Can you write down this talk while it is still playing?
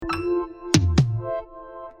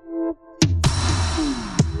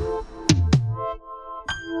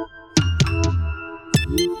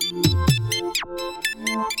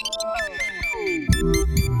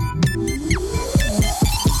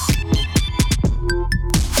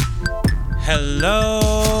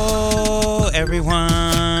Hello,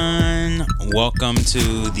 everyone. Welcome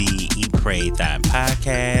to the Eat, Pray, Thought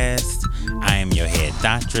podcast. I am your head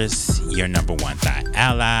doctress, your number one thought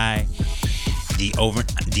ally,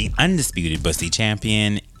 the undisputed Bussy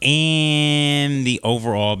champion, and the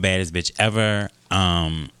overall baddest bitch ever.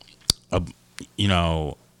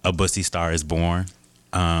 A Bussy star is born.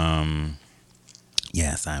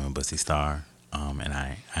 Yes, I am a Bussy star, and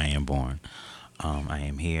I am born. I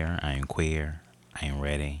am here. I am queer. I am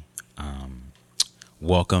ready.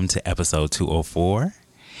 Welcome to episode 204,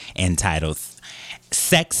 entitled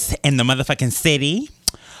Sex in the Motherfucking City.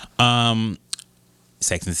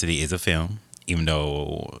 Sex and the City is a film, even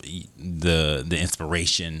though the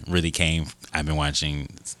inspiration really came. I've been watching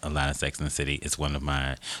a lot of Sex and the City. It's one of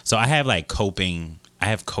my... So I have coping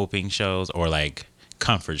shows or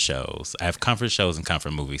comfort shows. I have comfort shows and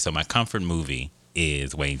comfort movies. So my comfort movie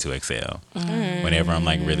is Waiting to Exhale. Whenever I'm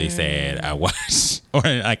really sad, I watch, or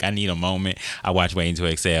I need a moment, I watch Waiting to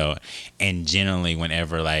Exhale. And generally,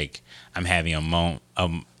 whenever I'm having a moment,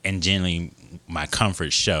 and generally my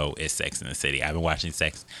comfort show is Sex and the City. I've been watching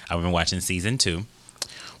season 2,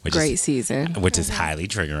 which is highly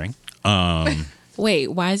triggering. Wait,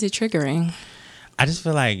 why is it triggering? I just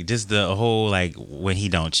feel just the whole when he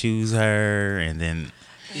don't choose her, and then.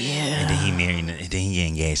 Yeah. And then he married, and then he get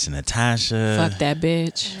engaged to Natasha. Fuck that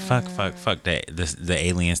bitch. Fuck that. The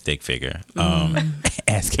alien stick figure.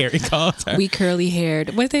 As Carrie calls her. We curly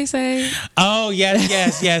haired. What they say? Oh,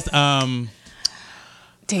 yes.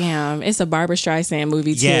 Damn, it's a Barbra Streisand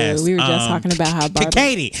movie too. Yes, we were just talking about how Barbra...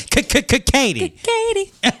 Katie.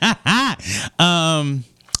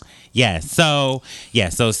 So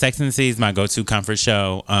Sex and the City is my go-to comfort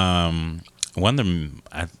show. One of them,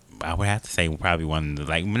 I would have to say probably one of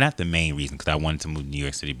the, not the main reason, because I wanted to move to New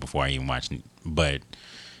York City before I even watched it, but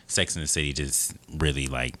Sex and the City just really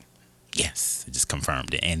yes, it just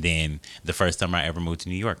confirmed it. And then the first time I ever moved to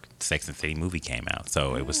New York, Sex and the City movie came out,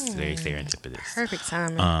 so it was very serendipitous. Perfect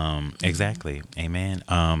timing. Exactly. Amen.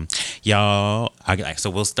 Y'all,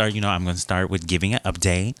 so we'll start. I'm going to start with giving an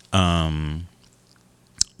update.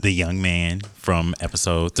 The young man from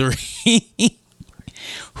episode 3.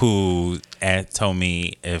 Who told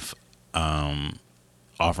me if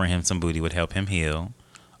offering him some booty would help him heal,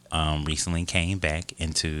 recently came back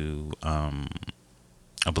into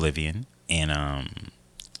oblivion, and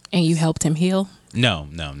you helped him heal? No,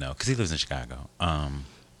 because he lives in Chicago.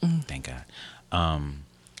 Thank God.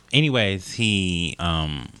 Anyways, he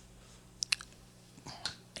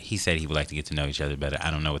said he would like to get to know each other better.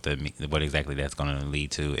 I don't know what exactly that's going to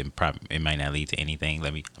lead to. It might not lead to anything.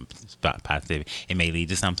 Let me spot positive. It may lead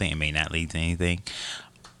to something. It may not lead to anything.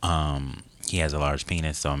 He has a large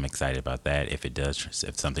penis, so I'm excited about that. If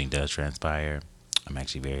something does transpire, I'm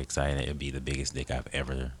actually very excited. It'll be the biggest dick I've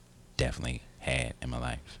ever definitely had in my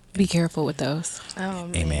life. Be careful with those. Oh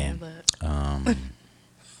man. Amen.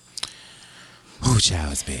 Ooh,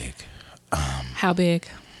 child is big. How big?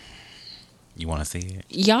 You want to see it?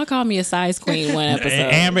 Y'all call me a size queen one episode.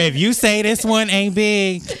 Amber, if you say this one ain't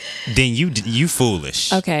big, then you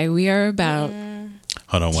foolish. Okay, we are about...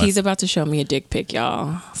 Hold on. He's about to show me a dick pic,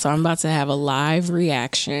 y'all. So I'm about to have a live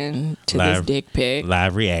reaction to this dick pic.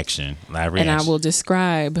 Live reaction. And I will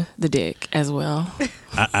describe the dick as well.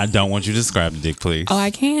 I don't want you to describe the dick, please. Oh,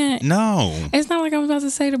 I can't? No. It's not like I'm about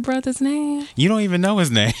to say the brother's name. You don't even know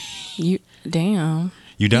his name. Damn.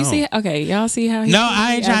 You don't. You see, okay, y'all see how he... No,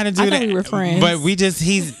 I ain't trying to do that. We were friends. But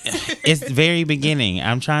it's very beginning.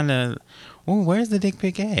 I'm trying to... Well, where's the dick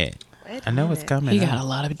pic at? I know it's coming. He got a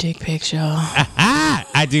lot of dick pics, y'all.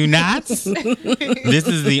 I do not. This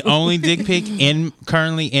is the only dick pic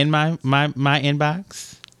currently in my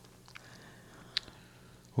inbox.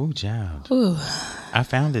 Ooh, child. Ooh. I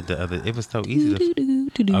found it it was so easy to...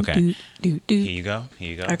 Okay. Here you go.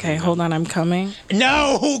 Okay, hold on, I'm coming.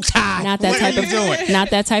 No, Todd. Not that type of doing. Not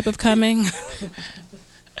that type of coming.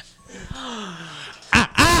 I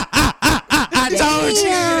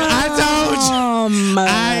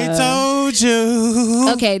told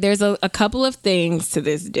you. Okay, there's a couple of things to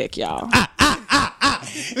this dick, y'all.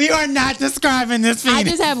 You are not describing this penis. I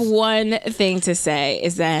just have one thing to say,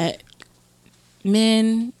 is that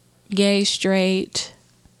men, gay, straight,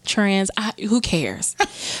 trans, who cares?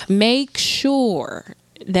 Make sure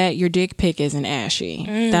that your dick pic isn't ashy.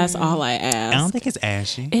 That's all I ask. I don't think it's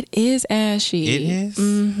ashy. It is ashy. It is?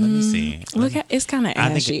 Let me see. Look, it's kind of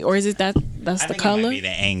ashy. Or is it that's the color? It might be the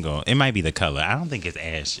angle. It might be the color. I don't think it's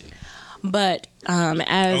ashy. But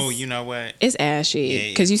you know what? It's ashy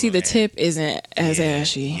because you see the tip isn't as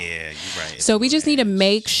ashy. Yeah, you're right. So we just need to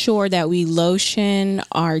make sure that we lotion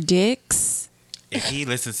our dicks If he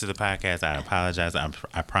listens to the podcast, I apologize.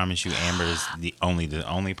 I promise you, Amber is the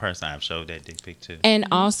only person I've showed that dick pic to. And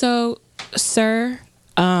also, sir,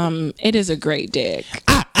 it is a great dick.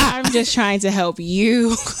 I'm just trying to help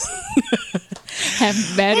you have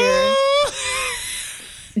better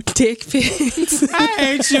dick pics. I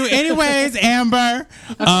hate you. Anyways, Amber.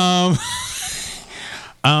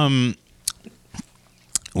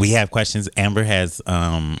 We have questions. Amber has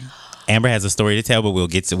a story to tell, but we'll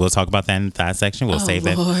talk about that in the thigh section. We'll save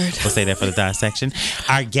that. Lord. We'll save that for the thigh section.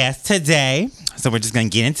 Our guest today, so we're just gonna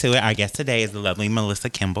get into it. Our guest today is the lovely Melissa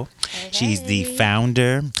Kimball. Hey. She's the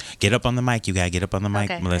founder. Get up on the mic. You gotta get up on the mic,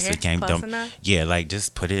 Okay, Melissa. right here? Can't Close enough? Yeah, like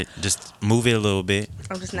just move it a little bit.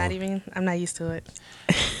 I'm not used to it.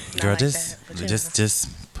 Not Girl, like just that, but you know,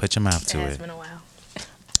 just put your mouth it to has it. been a while.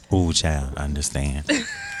 Ooh, child, I understand.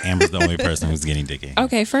 Amber's the only person who's getting dick in.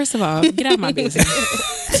 Okay, first of all, get out of my business.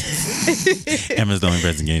 Amber's the only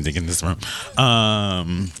person getting dick in this room.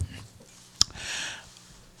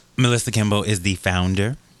 Melissa Kimball is the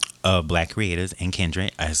founder of Black Creators and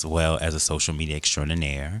Kindred, as well as a social media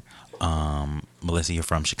extraordinaire. Melissa, you're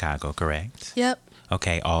from Chicago, correct? Yep.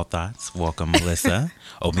 Okay, all thoughts. Welcome, Melissa.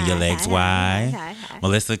 Open your legs wide. Hi.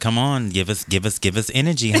 Melissa, come on. Give us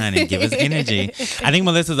energy, honey. Give us energy. I think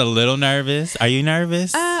Melissa's a little nervous. Are you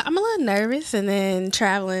nervous? I'm a little nervous, and then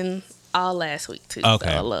traveling all last week too.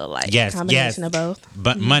 Okay. So a little like Yes, combination of both.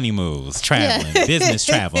 But money moves, traveling, business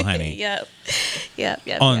travel, honey. Yep.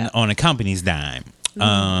 On a company's dime.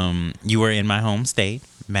 You were in my home state,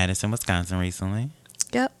 Madison, Wisconsin, recently.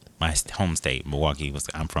 Yep. My home state, Milwaukee.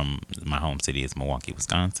 I'm from, my home city is Milwaukee,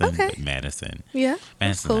 Wisconsin. Okay. But Madison's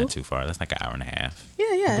cool. not too far. That's like an hour and a half.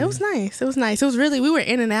 Yeah. It was nice. It was really, we were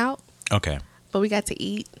in and out, Okay. but we got to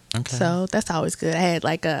eat. Okay. So that's always good. I had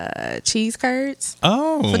like cheese curds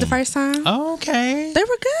Oh. for the first time. Okay. They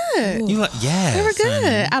were good. You yes. They were good.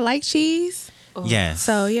 honey. I like cheese. Yes.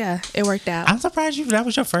 So yeah, it worked out. I'm surprised that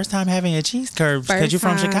was your first time having a cheese curd because First you're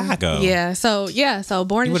from time. Chicago. So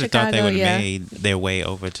born You in would have thought Chicago. they would have made their way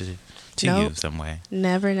over to you Nope. some way.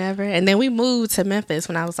 Never. And then we moved to Memphis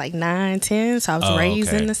when I was like 9, 10. So I was raised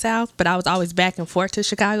okay. in the South, but I was always back and forth to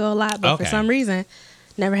Chicago a lot. But Okay. for some reason,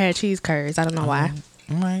 never had cheese curds. I don't know why.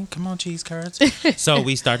 All right, come on, cheese curds. So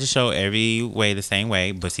we start the show every way the same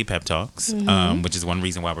way, Bussy Pep Talks, which is one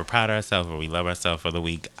reason why we're proud of ourselves or we love ourselves for the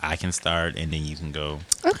week. I can start and then you can go.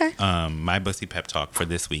 Okay. My Bussy Pep Talk for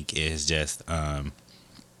this week is just the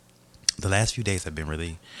last few days I've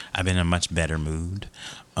been in a much better mood.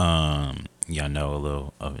 Y'all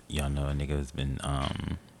know a nigga has been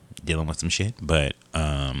dealing with some shit, but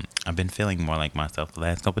I've been feeling more like myself the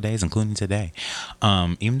last couple of days, including today.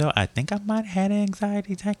 Even though I think I might have had an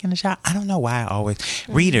anxiety attack in the shower. I don't know why I always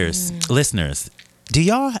readers, listeners, do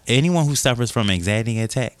y'all, anyone who suffers from anxiety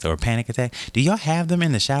attacks or panic attack, do y'all have them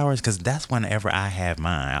in the showers? Because that's whenever I have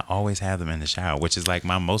mine. I always have them in the shower, which is like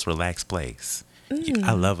my most relaxed place.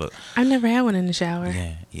 I love it. I never had one in the shower.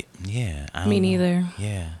 Yeah. I don't Me know. neither.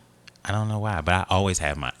 Yeah. I don't know why, but I always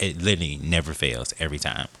have mine. It literally never fails every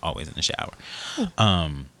time. Always in the shower.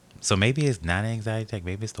 So maybe it's not an anxiety attack.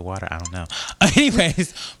 Maybe it's the water. I don't know.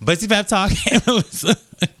 Anyways, Bussy Pep Talk.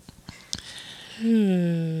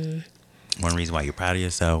 One reason why you're proud of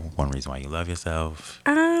yourself. One reason why you love yourself.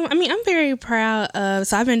 I'm very proud of.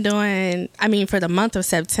 So I've been doing. For the month of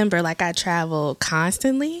September, like I travel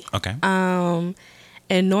constantly. Okay.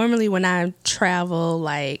 And normally when I travel,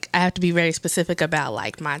 like I have to be very specific about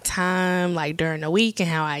like my time, like during the week and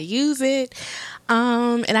how I use it.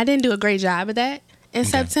 And I didn't do a great job of that in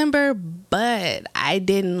September, but I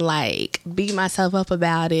didn't like beat myself up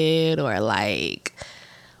about it or like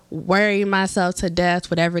worry myself to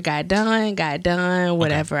death. Whatever got done.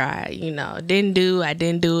 Whatever I didn't do, I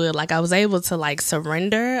didn't do it. Like I was able to like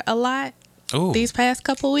surrender a lot. Ooh. These past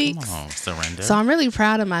couple weeks. Come on, surrender. So I'm really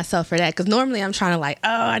proud of myself for that because normally I'm trying to like,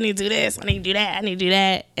 I need to do this, I need to do that, I need to do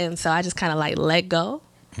that. And so I just kind of like let go.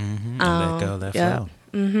 Let go, let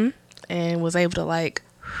flow. And was able to like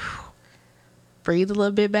breathe a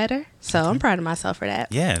little bit better. So I'm proud of myself for that.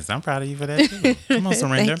 Yes, I'm proud of you for that too. Come on,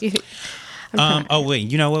 surrender. Thank you.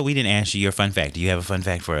 Wait, you know what? We didn't ask you your fun fact. Do you have a fun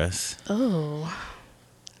fact for us? Oh,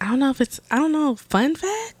 I don't know, fun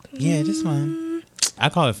fact? Yeah, just one. I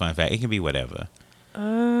call it fun fact. It can be whatever. I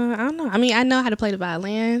don't know. I know how to play the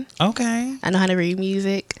violin. Okay. I know how to read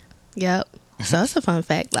music. Yep. So that's a fun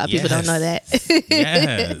fact. A lot of people don't know that.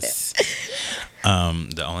 Yes.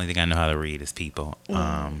 The only thing I know how to read is people.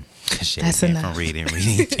 Cause shit That's came enough. from reading.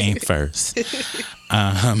 Reading came first.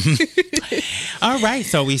 All right.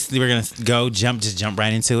 So we're gonna jump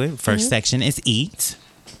right into it. First section is eat.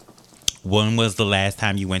 When was the last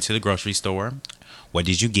time you went to the grocery store? What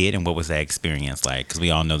did you get, and what was that experience like? Because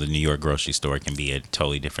we all know the New York grocery store can be a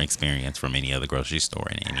totally different experience from any other grocery store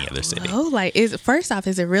in any other city. Oh, like first off,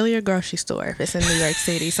 is it really a grocery store if it's in New York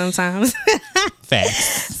City? Sometimes,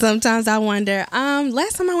 Facts. sometimes I wonder.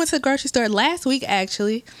 Last time I went to the grocery store last week,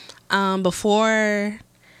 actually, after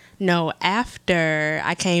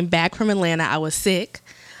I came back from Atlanta, I was sick.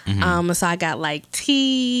 So I got like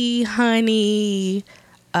tea, honey,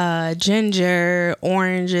 ginger,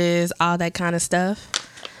 oranges, all that kind of stuff,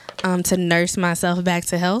 to nurse myself back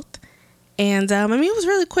to health. And it was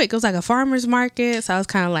really quick. It was like a farmer's market, so I was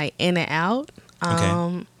kind of like in and out.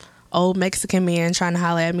 Okay. Old Mexican man trying to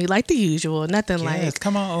holler at me like the usual. Nothing like,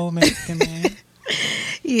 come on, old Mexican man.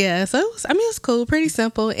 yeah. So it was cool, pretty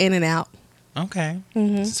simple, in and out. Okay.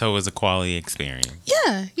 So it was a quality experience.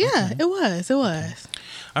 Yeah, It was.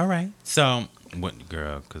 All right. So, what,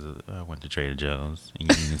 girl? Because I went to Trader Joe's in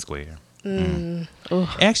Union Square. It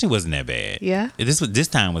actually wasn't that bad. Yeah. This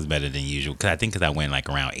time was better than usual because I went like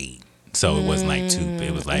around 8, so it wasn't like 2.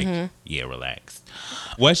 It was like relaxed.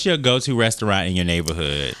 What's your go-to restaurant in your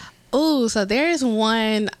neighborhood? Oh, so there's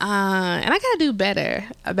one, and I gotta do better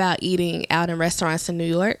about eating out in restaurants in New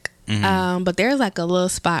York. But there's like a little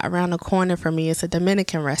spot around the corner from me. It's a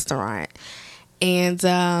Dominican restaurant.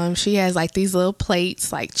 And she has like these little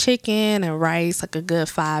plates, like chicken and rice, like a good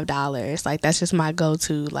 $5. Like that's just my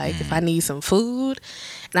go-to. Like if I need some food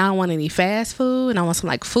and I don't want any fast food and I want some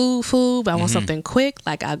like food, but I want something quick,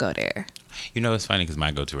 like I'll go there. You know, it's funny because my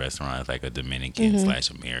go-to restaurant is like a Dominican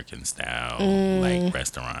 / American style like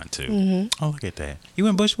restaurant too. Oh, look at that! You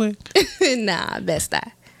in Bushwick? Nah, Best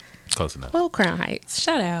Eye. Close enough. Well, Crown Heights.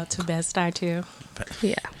 Shout out to Best Eye too.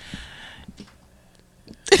 Yeah.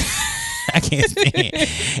 I can't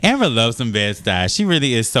stand. Amber loves some Best Eye. She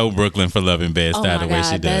really is so Brooklyn for loving Best Eye the way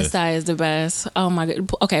she does. Best Eye is the best. Oh my god.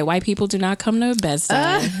 Okay, white people do not come to Best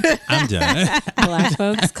Eye. I'm done. Black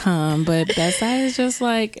folks come, but Best Eye is just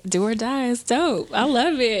like do or die. It's dope. I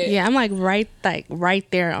love it. Yeah, I'm like right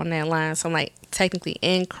there on that line. So I'm like technically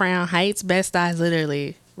in Crown Heights. Best Eye is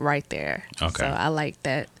literally right there. Okay. So I like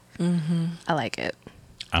that. I like it.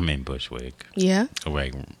 I'm in Bushwick. Yeah.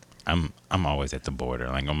 Like I'm always at the border.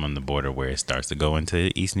 Like I'm on the border where it starts to go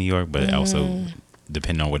into East New York, but also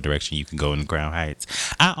depending on what direction you can go in Crown Heights.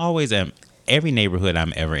 I always am. Every neighborhood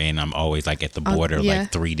I'm ever in, I'm always like at the border of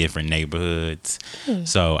like 3 different neighborhoods.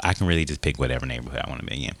 So I can really just pick whatever neighborhood I want to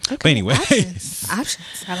be in. Okay, but anyway,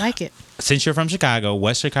 options. I like it. Since you're from Chicago,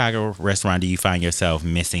 what Chicago restaurant do you find yourself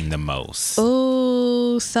missing the most?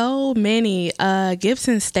 Oh, so many.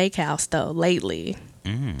 Gibson's Steakhouse though lately,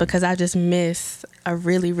 because I just miss a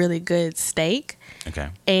really, really good steak. Okay.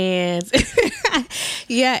 And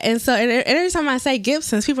yeah, and so and every time I say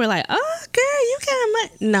Gibson's, people are like, "Oh, girl, you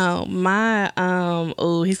got no." My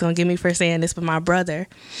he's gonna get me for saying this, but my brother,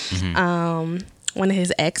 one of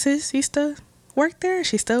his exes used to work there.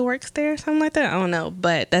 She still works there, something like that. I don't know,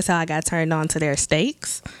 but that's how I got turned on to their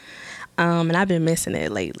steaks. And I've been missing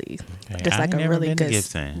it lately. Okay. Just like a really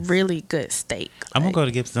good steak. I'm gonna go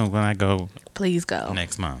to Gibson when I go. Please go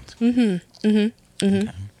Next month. Mm-hmm.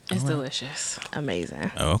 Okay. It's delicious.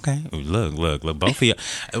 Amazing. Oh, okay. Look. Both of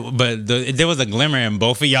y'all. But there was a glimmer in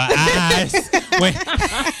both of y'all eyes.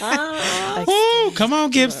 Ooh, come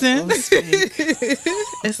on, Gibson.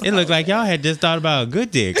 It looked like y'all had just thought about a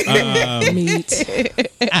good dick. Meat.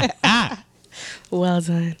 Well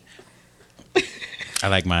done. I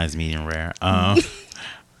like mine's medium rare.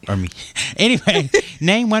 Or me. Anyway,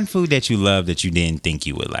 name one food that you love that you didn't think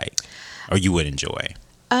you would like or you would enjoy.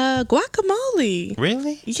 Guacamole.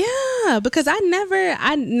 Really? Yeah, because I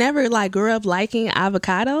never like grew up liking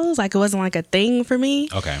avocados. Like it wasn't like a thing for me.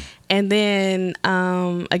 Okay. And then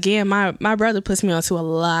again, my brother puts me onto a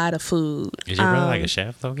lot of food. Is your brother like a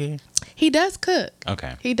chef though, again? He does cook.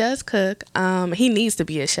 Okay. He does cook. He needs to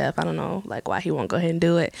be a chef. I don't know like why he won't go ahead and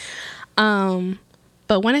do it.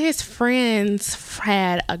 But one of his friends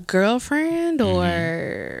had a girlfriend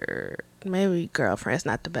or maybe girlfriend's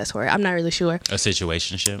not the best word. I'm not really sure. A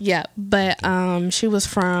situationship? Yeah, but she was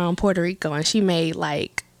from Puerto Rico and she made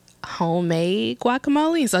like homemade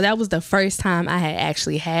guacamole. So that was the first time I had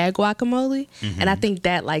actually had guacamole. And I think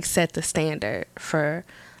that like set the standard for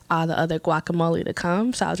all the other guacamole to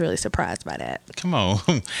come. So I was really surprised by that. Come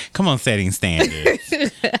on, setting standards.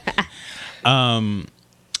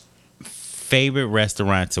 Favorite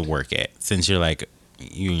restaurant to work at, since you're like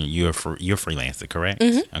you're freelancer, correct?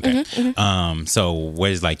 Okay. So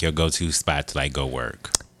what is like your go-to spot to like go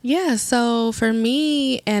work? Yeah, so for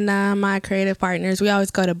me and my creative partners, we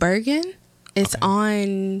always go to Bergen. It's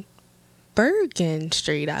on Bergen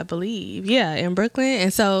Street, I believe. Yeah, in Brooklyn.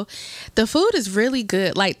 And so the food is really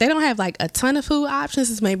good. Like they don't have like a ton of food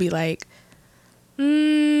options. It's maybe like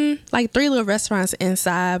Like 3 little restaurants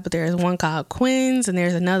inside, but there's one called Quinn's, and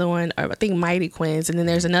there's another one, or I think Mighty Quinn's, and then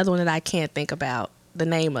there's another one that I can't think about the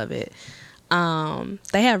name of it.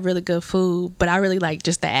 They have really good food, but I really like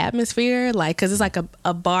just the atmosphere, like, cause it's like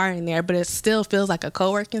a bar in there, but it still feels like a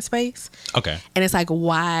co-working space. Okay. And it's like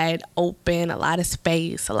wide open, a lot of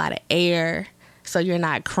space, a lot of air, so you're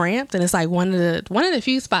not cramped. And it's like one of the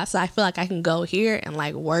few spots that I feel like I can go here and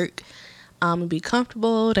like work, and be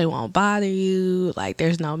comfortable. They won't bother you. Like,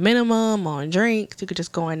 there's no minimum on drinks. You could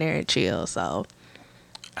just go in there and chill. So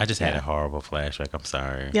I just had a horrible flashback. I'm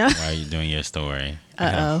sorry. Yeah. While you're doing your story. I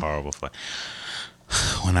had a horrible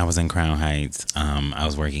When I was in Crown Heights, I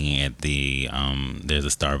was working at the there's a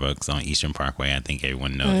Starbucks on Eastern Parkway. I think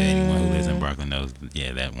everyone knows. Anyone who lives in Brooklyn knows.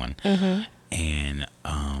 Yeah, that one. And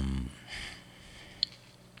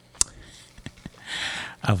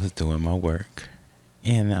I was doing my work,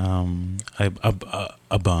 and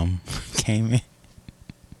a bum came in.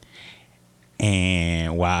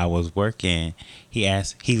 And while I was working, he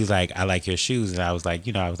was like, "I like your shoes," and I was like,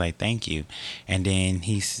 "Thank you." And then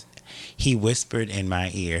he whispered in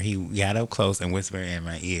my ear. He got up close and whispered in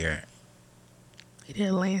my ear. You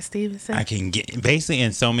did Lance Stevenson. I can get, basically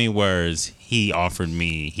in so many words. He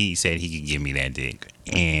said he could give me that dick,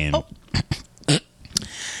 and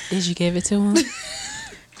Did you give it to him?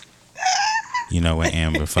 you know what,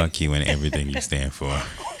 Amber? Fuck you and everything you stand for.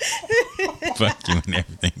 Fuck you and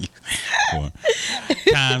everything you stand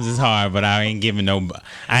for. Times is hard, but I ain't giving no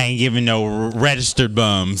registered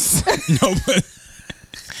bums.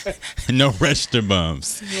 No registered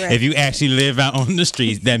bums. Right. If you actually live out on the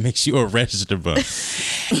streets, that makes you a registered bum.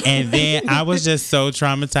 And then I was just so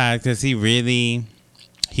traumatized because he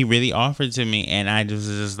really offered to me, and I was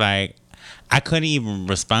just like, I couldn't even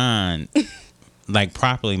respond like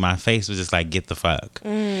properly. My face was just like, get the fuck.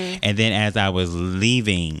 And then as I was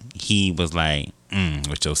leaving, he was like,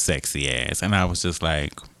 with your sexy ass. And I was just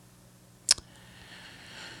like,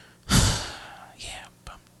 yeah,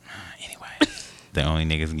 bum. Anyway, the only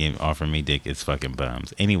niggas offering me dick is fucking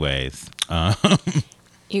bums. Anyways,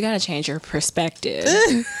 You gotta change your perspective.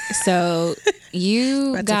 So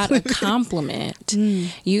you got a compliment.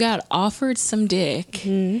 You got offered some dick.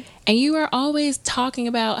 And you are always talking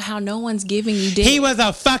about how no one's giving you dick. he was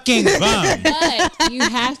a fucking bum. But you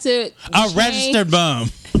have to A registered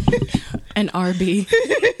bum. an RB.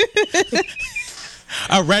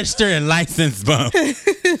 A registered and licensed bum.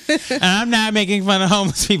 And I'm not making fun of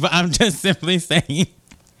homeless people. I'm just simply saying.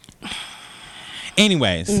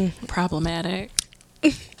 Anyways. Problematic.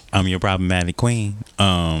 I'm your problematic queen.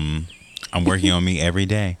 I'm working on me every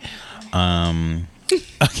day.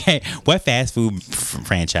 Okay. What fast food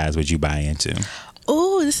franchise would you buy into?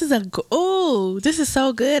 Oh, this is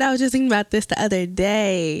so good. I was just thinking about this the other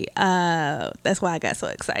day. That's why I got so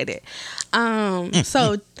excited.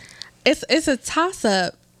 So it's a toss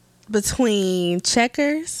up between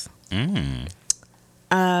Checkers. Well,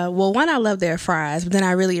 one, I love their fries, but then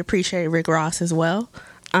I really appreciate Rick Ross as well.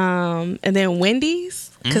 And then Wendy's,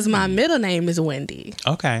 because my middle name is Wendy.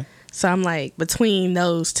 Okay. So I'm like, between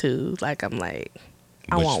those two, like, I'm like,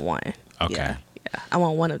 I want one. Okay. Yeah, I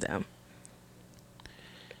want one of them.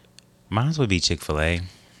 Mine would be Chick-fil-A,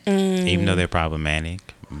 even though they're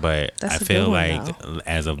problematic. But That's I a good feel one, like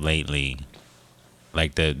as of lately,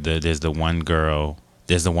 like there's the one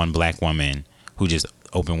black woman who just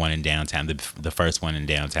opened one in downtown, the first one in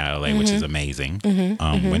downtown LA, which is amazing.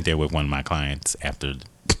 Went there with one of my clients after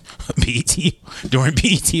during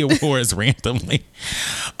BET Awards randomly.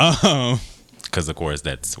 Because of course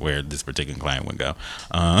that's where this particular client would go.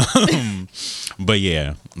 But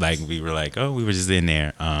yeah, like we were like, oh, we were just in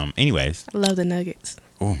there. Anyways. I love the nuggets.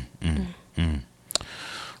 Oh,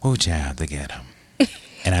 oh, child, to get them.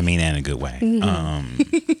 And I mean that in a good way.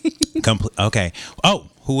 Okay. Oh,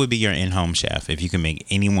 who would be your in-home chef if you can make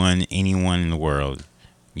anyone in the world?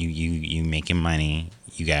 You making money.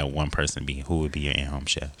 You got one person be. Who would be your in-home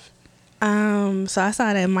chef? So I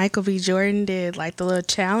saw that Michael B. Jordan did like the little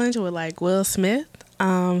challenge with like Will Smith.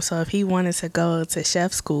 So if he wanted to go to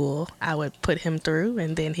chef school, I would put him through,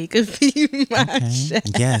 and then he could be my chef.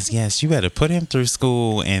 Yes. You better put him through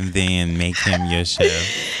school and then make him your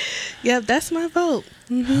chef. Yep, that's my vote.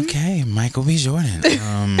 Okay, Michael B. Jordan.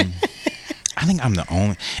 I think I'm the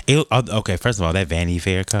only. Okay, first of all, that Vanity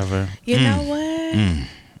Fair cover. You know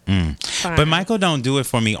what? Fine. But Michael don't do it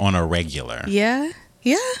for me on a regular. Yeah.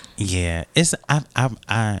 It's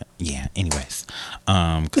yeah. Anyways,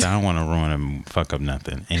 because I don't want to ruin and fuck up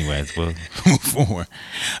nothing. Anyways, we'll move forward.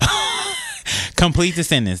 Complete the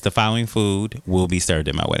sentence. The following food will be served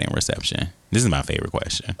at my wedding reception. This is my favorite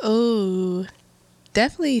question. Ooh,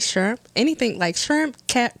 definitely shrimp. Anything like shrimp,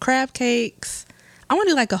 crab cakes, I want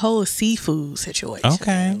to do like a whole seafood situation.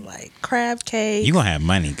 Okay. Like crab cake. You gonna have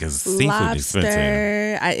money because seafood is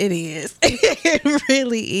expensive. It is. It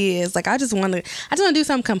really is. Like I just want to do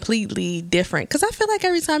something completely different because I feel like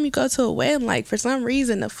every time you go to a wedding, like for some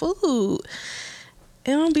reason the food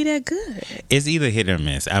it don't be that good. It's either hit or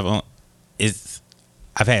miss. I've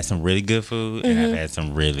had some really good food and I've had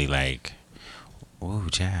some really like, ooh,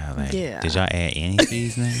 child. Like, Yeah. Did y'all add any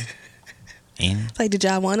seasoning? Any? Like, did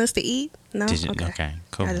y'all want us to eat? No. Okay,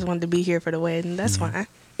 cool. I just wanted to be here for the wedding. That's fine.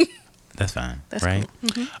 That's fine. That's right?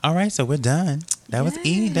 cool. All right, so we're done. That was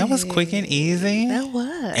easy. That was quick and easy. That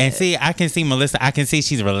was. And see, I can see Melissa. I can see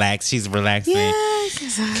she's relaxed. She's relaxing.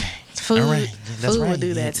 Yes. Food. All right. That's Food right. will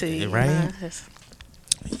do that to you. Right? Yes.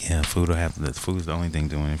 Yeah, food's the only thing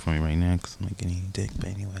doing it for me right now because I'm not getting any dick. But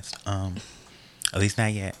anyways, at least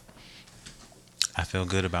not yet. I feel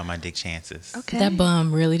good about my dick chances. Okay. That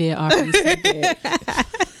bum really did offer you some dick.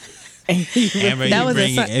 Amber, That was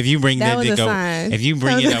a sign. if you bring That that was dick a up, sign. if you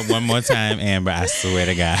bring it up one more time, Amber, I swear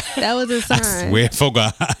to God, That was a I sign. swear for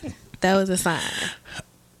God. That was a sign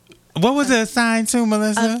What was the sign to,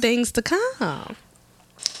 Melissa? of things to come.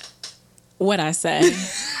 What I say?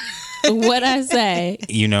 What I say?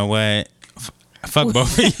 You know what? Fuck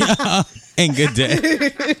both of y'all. And good day.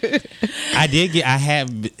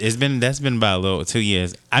 That's been about 2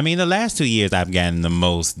 years. I mean, the last 2 years I've gotten the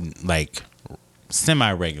most like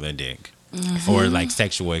semi-regular dick or like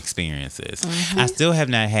sexual experiences. I still have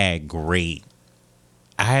not had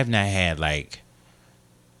I have not had like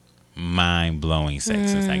mind-blowing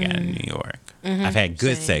sex since I got in New York. I've had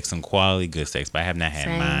good sex, some quality good sex, but I have not had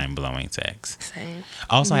Same. mind-blowing sex. Same.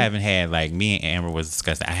 Also, I haven't had like me and Amber was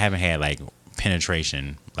discussing. I haven't had like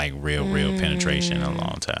penetration, like real penetration in a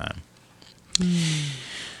long time.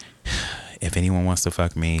 If anyone wants to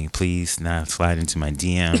fuck me, please not slide into my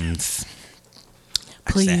DMs.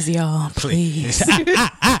 Please, y'all. Please.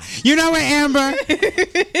 You know what, Amber?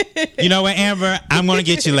 You know what, Amber? I'm gonna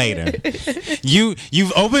get you later.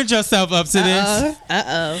 You've opened yourself up to this.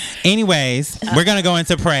 Anyways, we're gonna go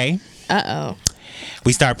into pray.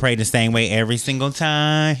 We start praying the same way every single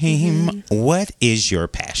time. What is your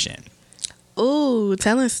passion? Ooh,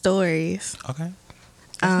 telling stories. Okay.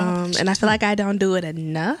 And I feel like I don't do it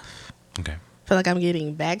enough. Okay. I feel like I'm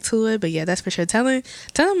getting back to it, but yeah, that's for sure. Telling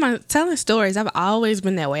stories. I've always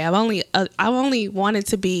been that way. I've only wanted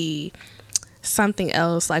to be something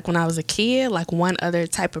else. Like when I was a kid, like one other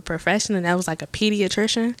type of profession, and that was like a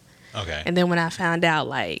pediatrician. Okay. And then when I found out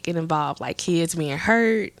like it involved like kids being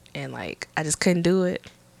hurt, and like I just couldn't do it,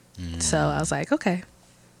 so I was like, okay,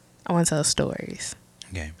 I want to tell stories.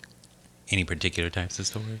 Okay. Any particular types of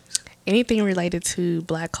stories? Anything related to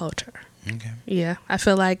Black culture. Okay. Yeah, I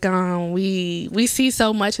feel like we see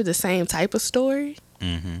so much of the same type of story,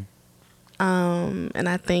 and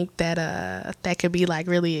I think that that could be like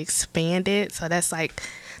really expanded. So that's like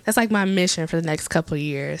my mission for the next couple of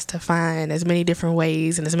years, to find as many different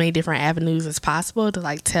ways and as many different avenues as possible to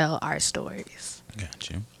like tell our stories. Got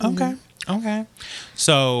you. Okay. Okay.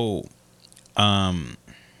 So,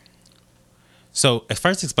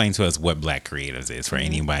 first explain to us what Black Creatives is for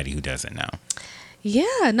anybody who doesn't know.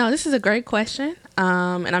 Yeah, no, this is a great question.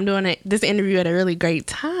 And I'm doing this interview at a really great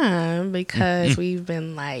time because we've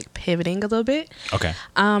been like pivoting a little bit. Okay.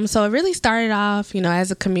 So it really started off,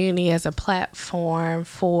 as a community, as a platform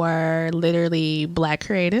for literally Black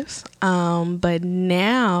creatives. But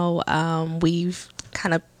now we've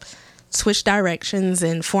kind of switched directions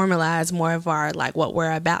and formalized more of our like what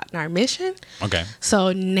we're about in our mission. Okay.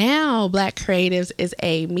 So now Black Creatives is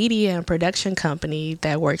a media and production company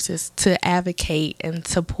that works to advocate and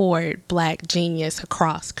support Black genius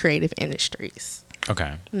across creative industries.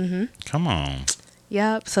 Okay. Come on.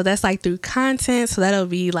 Yep. So that's like through content. So that'll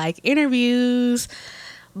be like interviews,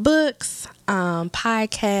 books,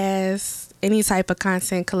 podcasts, any type of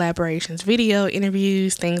content collaborations, video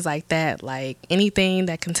interviews, things like that. Like anything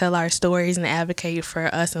that can tell our stories and advocate for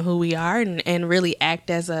us and who we are, and really act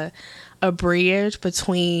as a bridge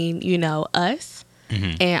between, us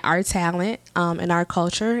and our talent and our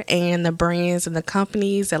culture and the brands and the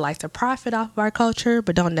companies that like to profit off of our culture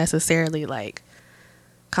but don't necessarily like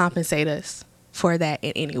compensate us for that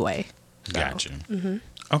in any way. Gotcha.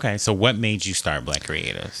 Okay. So what made you start Black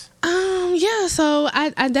Creatives? Yeah, so I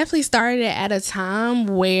definitely started at a time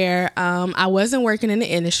where I wasn't working in the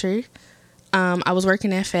industry. I was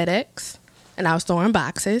working at FedEx, and I was throwing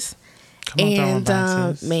boxes. Come on, throwing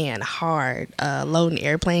boxes. Man, hard loading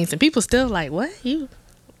airplanes, and people still like, what, you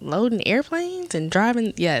loading airplanes and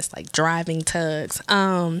driving. Yes, like driving tugs.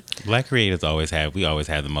 Black creators we always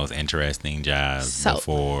have the most interesting jobs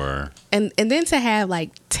before. And then to have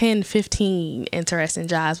like 10, 15 interesting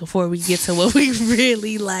jobs before we get to what we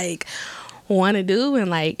really like want to do. And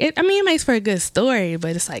like, it makes for a good story,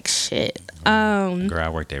 but it's like, shit. Girl, I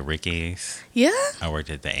worked at Ricky's. Yeah. I worked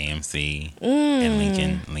at the AMC in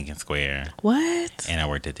Lincoln Square. What? And I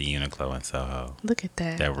worked at the Uniqlo in Soho. Look at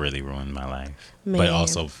that. That really ruined my life. Man. But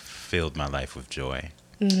also filled my life with joy.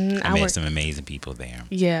 Mm-hmm. I met some amazing people there.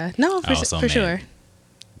 Yeah. No, for sure.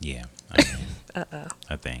 Yeah.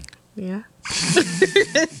 I think. Yeah.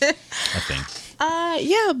 I think.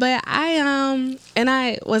 Yeah, but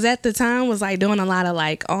I was at the time was like doing a lot of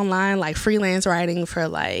like online like freelance writing for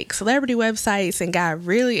like celebrity websites and got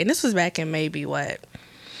really, and this was back in maybe what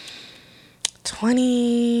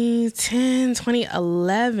 2010,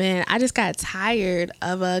 2011. I just got tired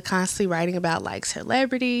of constantly writing about like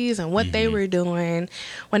celebrities and what they were doing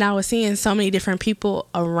when I was seeing so many different people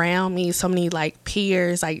around me, so many like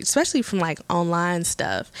peers, like especially from like online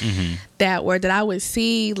stuff that I would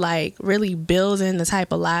see like really building the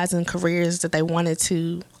type of lives and careers that they wanted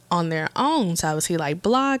to on their own. So I would see like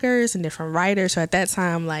bloggers and different writers. So at that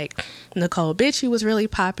time, like Nicole Bitchie was really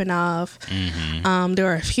popping off. There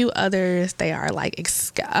were a few others. They are like what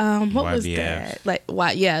YBF. Was that? Like the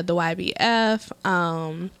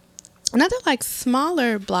YBF. Another like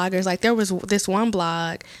smaller bloggers. Like there was this one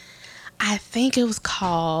blog. I think it was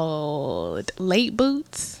called Late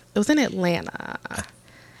Boots. It was in Atlanta.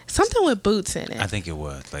 Something with boots in it. I think it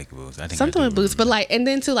was like boots. I think something with boots, but like, and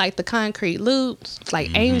then to like the Concrete Loops,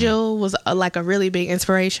 like Angel was like a really big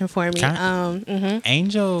inspiration for me.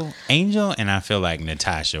 Angel, and I feel like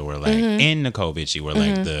Natasha were like, and Nicole Bitchie were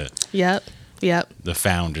like the the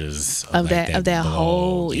founders of that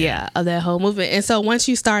whole movement. And so once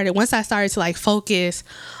I started to like focus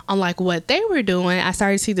on like what they were doing, I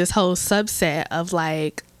started to see this whole subset of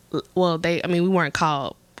like, well, we weren't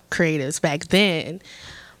called creatives back then.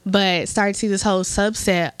 But started to see this whole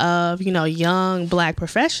subset of, young Black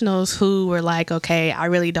professionals who were like, okay, I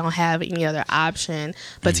really don't have any other option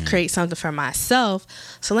but to create something for myself.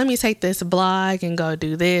 So let me take this blog and go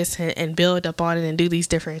do this and build up on it and do these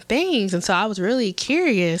different things. And so I was really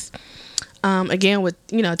curious, again, with,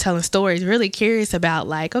 telling stories, really curious about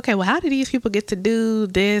like, okay, well, how do these people get to do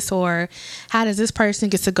this? Or how does this person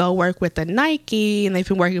get to go work with the Nike and they've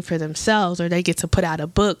been working for themselves, or they get to put out a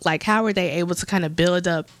book? Like, how are they able to kind of build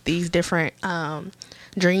up these different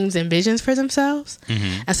dreams and visions for themselves?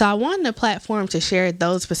 And so I wanted a platform to share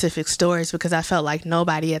those specific stories because I felt like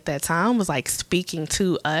nobody at that time was like speaking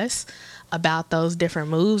to us about those different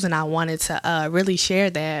moves, and I wanted to really share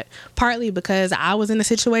that, partly because I was in a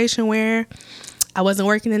situation where I wasn't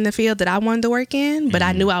working in the field that I wanted to work in, but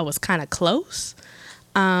I knew I was kind of close.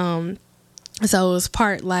 So it was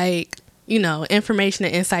part like, information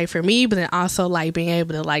and insight for me, but then also like being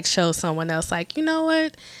able to like show someone else like, you know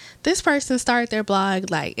what, this person started their blog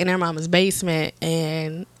like in their mama's basement,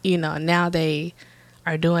 and now they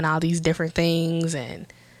are doing all these different things and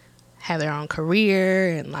have their own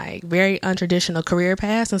career and like very untraditional career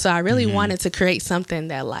paths. And so I really wanted to create something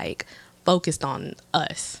that like focused on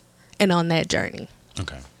us and on that journey.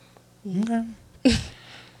 Okay.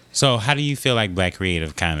 So how do you feel like Black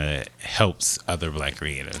Creative kind of helps other Black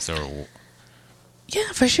creatives? Or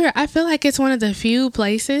yeah, for sure. I feel like it's one of the few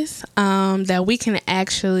places that we can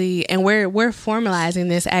actually, and we're formalizing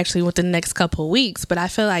this actually within the next couple of weeks, but I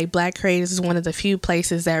feel like Black Creatives is one of the few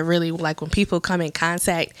places that really, like, when people come in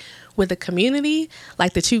contact with the community,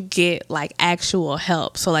 like, that you get like actual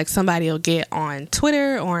help. So like somebody will get on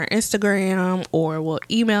Twitter or Instagram or will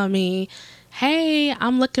email me, hey,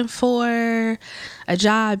 I'm looking for a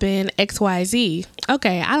job in XYZ.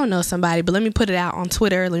 Okay, I don't know somebody, but let me put it out on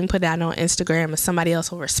Twitter. Let me put it out on Instagram, and somebody else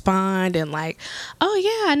will respond and like, oh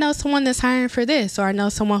yeah, I know someone that's hiring for this, or I know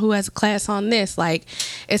someone who has a class on this. Like,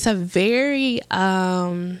 it's a very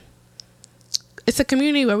it's a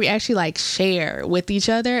community where we actually like share with each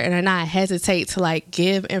other and are not hesitate to like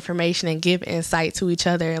give information and give insight to each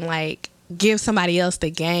other and like give somebody else the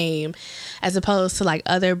game, as opposed to like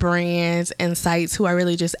other brands and sites who are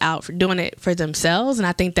really just out for doing it for themselves. And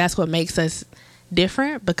I think that's what makes us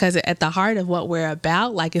different, because at the heart of what we're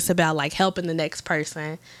about, like, it's about like helping the next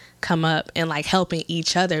person come up and like helping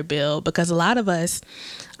each other build. Because a lot of us,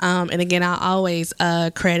 and again, I always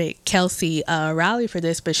credit Kelsey Rowley for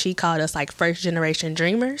this, but she called us like first generation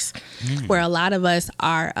dreamers, where a lot of us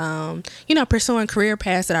are, pursuing career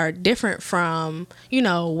paths that are different from,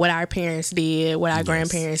 what our parents did, what our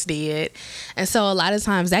grandparents did. And so a lot of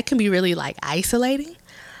times that can be really like isolating.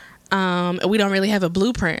 And we don't really have a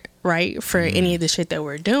blueprint, right, for any of the shit that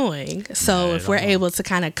we're doing. So Not if at we're all. able to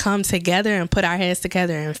kind of come together and put our heads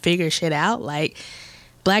together and figure shit out, like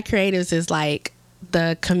Black Creatives is like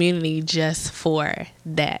the community just for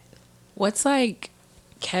that. What's like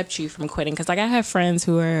kept you from quitting? Because like I have friends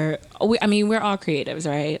who are, I mean, we're all creatives,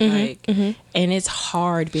 right? And it's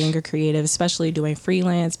hard being a creative, especially doing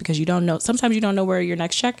freelance, because you don't know, sometimes you don't know where your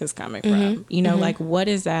next check is coming from. You know, like what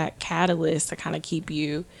is that catalyst to kind of keep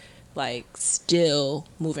you like still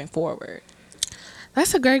moving forward?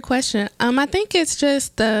 That's a great question. I think it's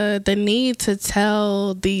just the need to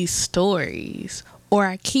tell these stories, or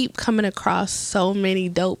I keep coming across so many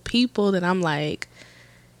dope people that I'm like,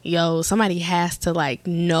 yo, somebody has to like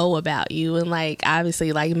know about you. And like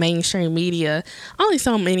obviously like mainstream media, only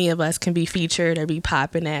so many of us can be featured or be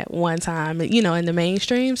popping at one time, you know, in the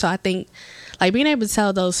mainstream. So I think like being able to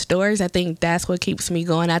tell those stories, I think that's what keeps me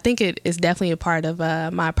going. I think it is definitely a part of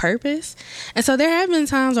my purpose. And so there have been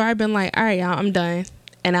times where I've been like, all right, y'all, I'm done.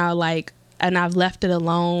 And I've left it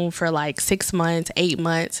alone for like 6 months, 8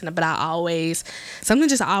 months. But something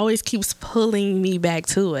just always keeps pulling me back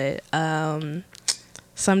to it.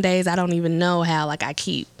 Some days I don't even know how like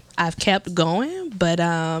I've kept going, but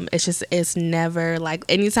it's never like,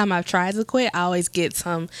 anytime I've tried to quit, I always get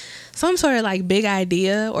some sort of like big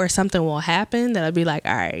idea or something will happen that'll be like,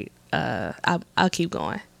 all right, I'll keep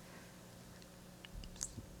going.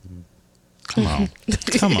 Come on.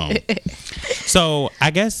 So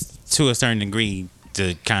I guess to a certain degree,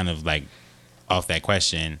 to kind of like off that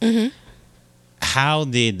question, how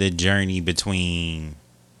did the journey between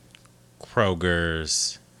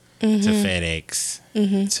Kroger's to FedEx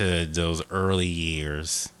to those early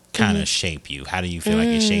years kind of shape you? How do you feel like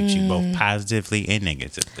it shaped you both positively and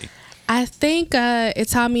negatively? I think it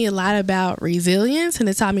taught me a lot about resilience, and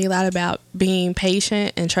it taught me a lot about being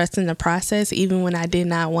patient and trusting the process, even when I did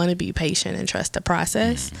not want to be patient and trust the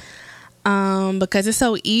process. Because it's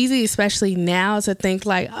so easy, especially now, to think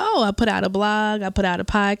like, oh, I put out a blog, I put out a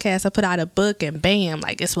podcast, I put out a book, and bam,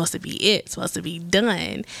 like it's supposed to be it. It's supposed to be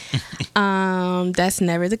done. That's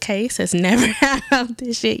never the case. That's never how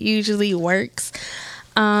this shit usually works.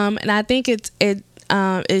 And I think it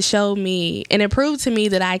showed me, and it proved to me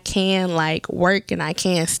that I can like work and I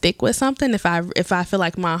can stick with something if I feel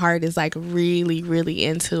like my heart is like really, really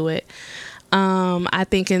into it. I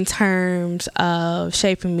think in terms of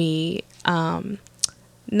shaping me,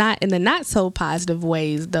 not in the not so positive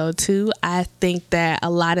ways though too, I think that a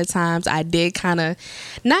lot of times I did kind of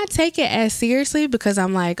not take it as seriously, because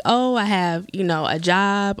I'm like, oh, I have, you know, a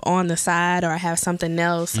job on the side, or I have something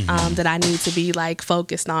else that I need to be like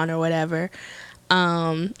focused on or whatever.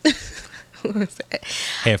 What was that?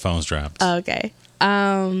 Headphones dropped. Okay.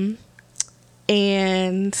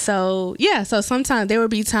 And so, yeah, so sometimes there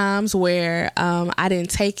would be times where I didn't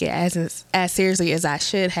take it as seriously as I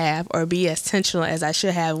should have, or be as intentional as I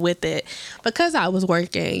should have with it, because I was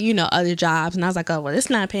working, you know, other jobs. And I was like, oh, well, it's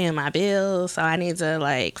not paying my bills, so I need to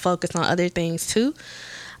like focus on other things too.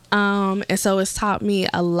 And so it's taught me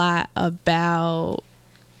a lot about,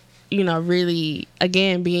 you know, really,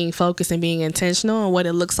 again, being focused and being intentional, and what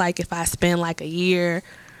it looks like if I spend like a year,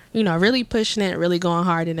 you know, really pushing it, really going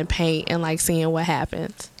hard in the paint, and like seeing what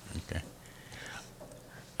happens. Okay.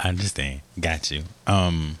 I understand. Got you.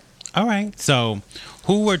 All right. So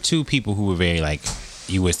who were two people who were very like,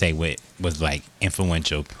 you would say was like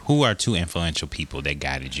influential? Who are two influential people that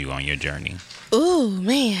guided you on your journey? Ooh,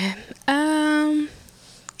 man. God,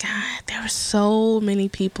 there were so many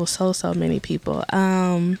people, so many people.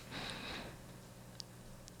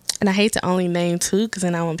 And I hate to only name two, because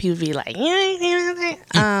then I want people to be like, yeah.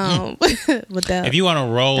 But if you want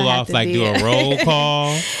to roll off, like do a roll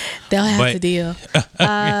call, they'll have to deal.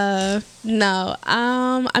 No.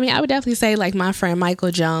 I mean, I would definitely say like my friend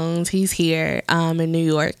Michael Jones. He's here in New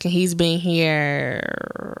York, and he's been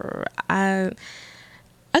here a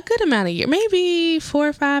good amount of years, maybe 4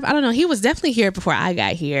 or 5. I don't know. He was definitely here before I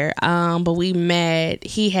got here. But we met.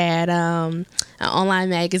 He had an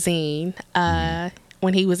online magazine.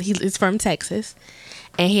 When he's from Texas,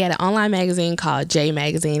 and he had an online magazine called J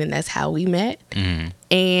Magazine, and that's how we met.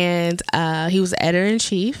 And he was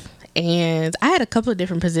editor-in-chief, and I had a couple of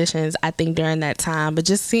different positions, I think, during that time, but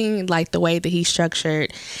just seeing like the way that he's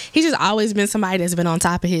structured, he's just always been somebody that's been on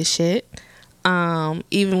top of his shit,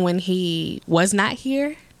 even when he was not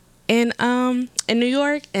here in New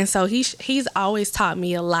York. And so he's always taught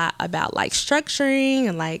me a lot about like structuring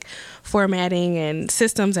and like formatting and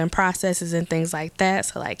systems and processes and things like that.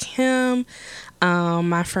 So like him,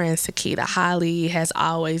 my friend Sakita Holly has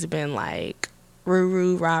always been like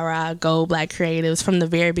rah rah go Black Creatives from the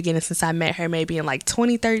very beginning, since I met her maybe in like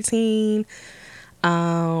 2013.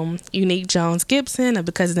 Unique Jones Gibson of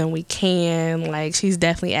Because Then We Can. Like, she's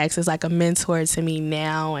definitely acts as like a mentor to me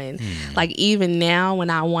now, and like even now when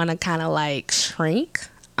I want to kind of like shrink,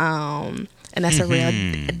 and that's a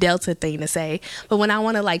real Delta thing to say, but when I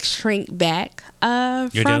want to like shrink back Your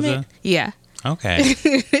from Delta? it, yeah. Okay.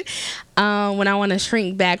 When I want to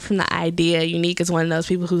shrink back from the idea, Unique is one of those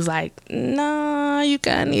people who's like, no, you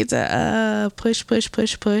kind of need to push.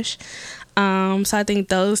 So I think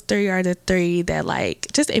those three are the three that like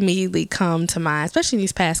just immediately come to mind, especially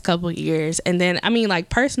these past couple of years. And then I mean, like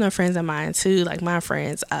personal friends of mine too, like my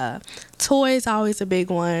friends, Toy's always a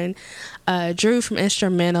big one. Drew from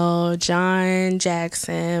Instrumental, John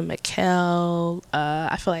Jackson, Mikkel.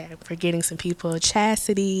 I feel like I'm forgetting some people.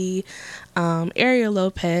 Chastity, Ariel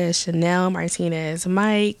Lopez, Chanel Martinez,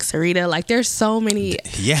 Mike, Sarita. Like there's so many.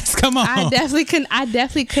 Yes, come on. I definitely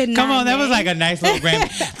couldn't. Come on, that was like a nice little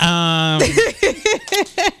Grammy.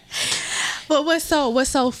 But what's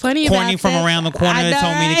so funny about Courtney from this, around the corner I know,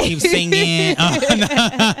 told me to right? keep singing.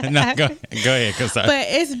 No, go ahead. Go sorry.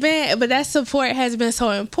 But that support has been so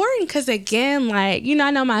important because again, like, you know,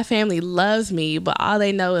 I know my family loves me, but all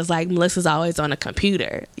they know is like Melissa's always on a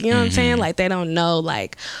computer. You know what I'm saying? Like they don't know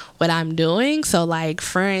like what I'm doing. So like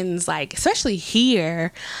friends, like especially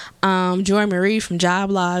here, Joy Marie from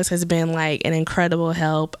Job Logs has been like an incredible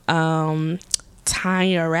help.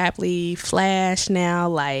 Tanya Rapley, Flash now,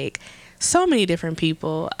 like so many different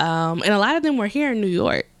people. And a lot of them were here in New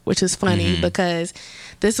York, which is funny because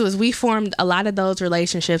we formed a lot of those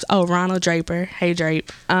relationships. Oh, Ronald Draper. Hey,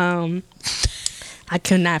 Drape. I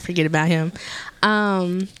could not forget about him.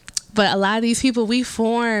 But a lot of these people, we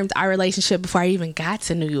formed our relationship before I even got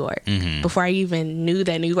to New York, before I even knew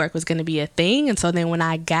that New York was going to be a thing. And so then when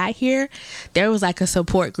I got here, there was like a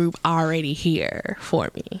support group already here for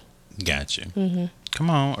me. Gotcha. Come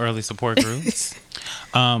on, early support groups.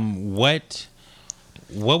 What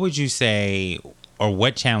would you say, or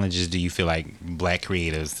what challenges do you feel like Black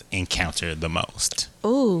creatives encounter the most?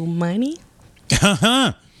 Ooh, money.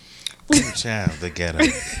 Child, the ghetto.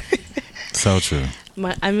 So true.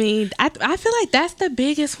 I mean, I feel like that's the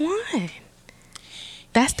biggest one.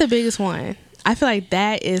 That's the biggest one. I feel like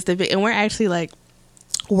that is the big, and we're actually like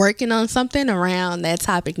working on something around that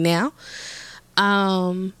topic now.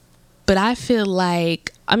 But I feel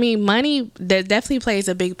like, I mean, money that definitely plays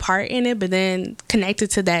a big part in it, but then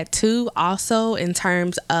connected to that too, also in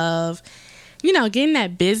terms of, you know, getting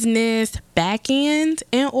that business back end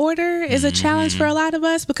in order is a challenge for a lot of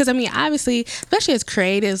us because, I mean, obviously, especially as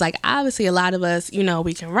creatives, like obviously a lot of us, you know,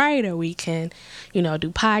 we can write or we can, you know, do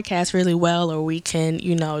podcasts really well or we can,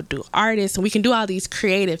 you know, do artists and we can do all these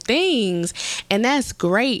creative things and that's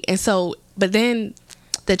great. And so, but then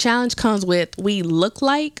the challenge comes with we look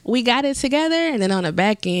like we got it together and then on the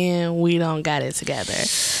back end we don't got it together.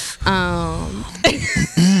 So I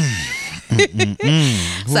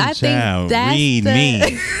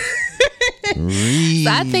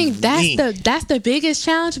think that's the biggest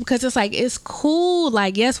challenge because it's like it's cool,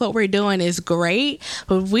 like yes, what we're doing is great,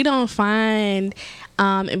 but if we don't find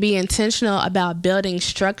and be intentional about building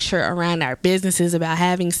structure around our businesses, about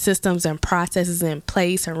having systems and processes in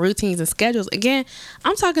place and routines and schedules. Again,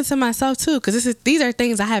 I'm talking to myself too because these are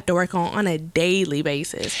things I have to work on a daily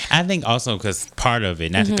basis. I think also because part of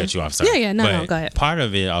it, not to cut you off, sorry. No, go ahead. Part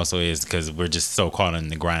of it also is because we're just so caught in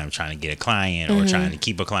the grind of trying to get a client or trying to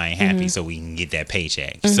keep a client happy so we can get that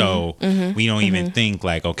paycheck. So we don't even think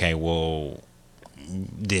like, okay, well,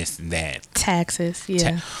 this, that. Taxes,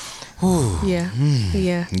 yeah. Ooh. Yeah.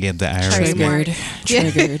 Get the IRS.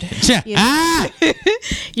 Triggered.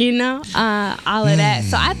 You know, all of that.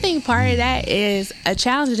 So I think part of that is a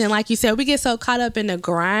challenge. And like you said, we get so caught up in the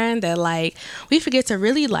grind that like we forget to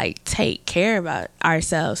really like take care of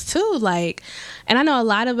ourselves too. Like, and I know a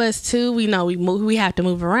lot of us too, we know we have to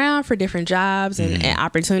move around for different jobs and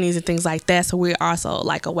opportunities and things like that. So we're also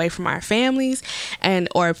like away from our families and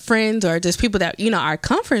or friends or just people that, you know, our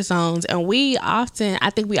comfort zones. And I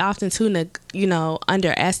think we often too, you know,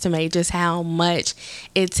 underestimate just how much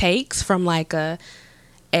it takes from like a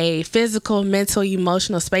physical, mental,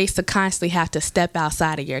 emotional space to constantly have to step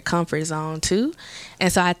outside of your comfort zone too. And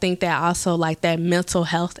so I think that also like that mental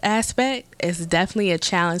health aspect is definitely a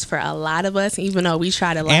challenge for a lot of us, even though we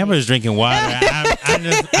try to like... Amber's drinking water.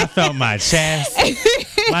 I felt my chest.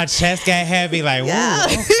 My chest got heavy like, ooh,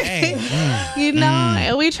 okay. You know,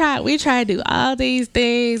 and we try to do all these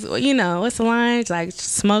things, you know, what's the line? Like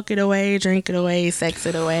smoke it away, drink it away, sex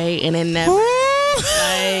it away, and it never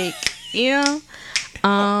like, you know.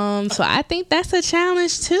 So I think that's a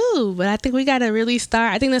challenge too. But I think we got to really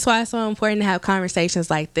start. I think that's why it's so important to have conversations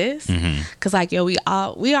like this. Cause like, yo, we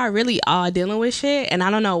are really all dealing with shit, and I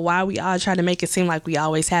don't know why we all try to make it seem like we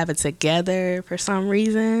always have it together for some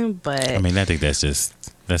reason. But I mean, I think that's just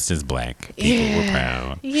black people. We're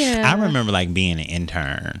proud. Yeah. I remember like being an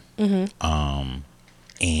intern,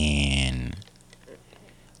 and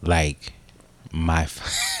like my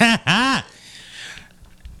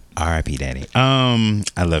R.I.P. Daddy.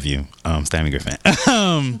 I love you, Stanley Griffin.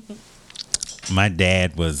 My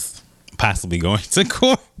dad was possibly going to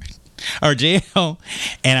court or jail,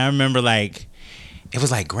 and I remember like it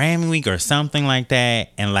was like Grammy Week or something like that,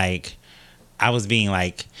 and like I was being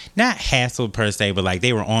like not hassled per se, but like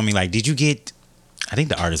they were on me like, did you get? I think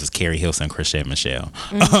the artist was Carrie Hilson, Chrisette Michele.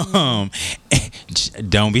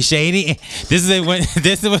 Don't be shady.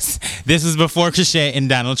 This was before Chrisette and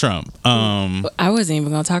Donald Trump. I wasn't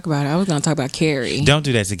even gonna talk about it. I was gonna talk about Carrie. Don't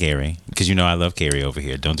do that to Carrie, because you know I love Carrie over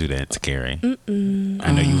here. Don't do that to Carrie.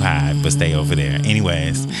 I know you hide, but stay over there.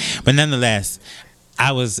 Anyways, but nonetheless,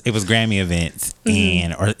 it was Grammy events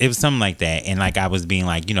or it was something like that, and like I was being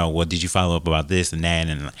like, you know, well, did you follow up about this and that?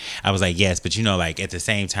 And I was like, yes, but you know, like at the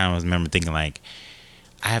same time, I remember thinking like,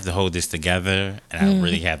 I have to hold this together, and I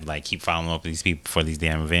really have to like keep following up with these people for these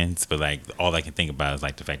damn events. But like all I can think about is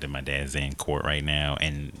like the fact that my dad's in court right now,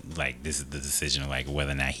 and like this is the decision of like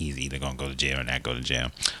whether or not he's either gonna go to jail or not go to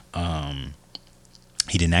jail.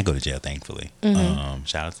 He did not go to jail, thankfully.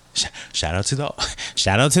 Shout out to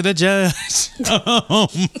the judge.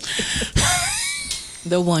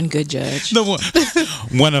 The one good judge. The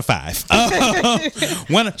one of five.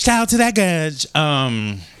 Shout out to that judge.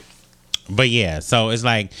 But yeah, so it's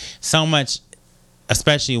like so much,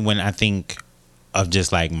 especially when I think of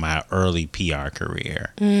just like my early PR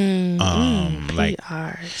career. Like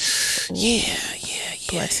PR. Yeah.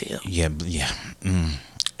 Bless you. Yeah.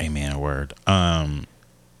 Amen. Word. And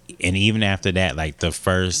even after that, like I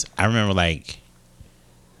remember like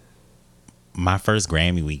my first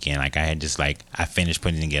Grammy weekend, like I had just like, I finished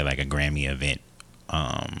putting together like a Grammy event.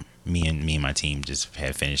 Me and my team just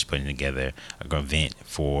had finished putting together an event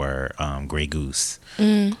for Grey Goose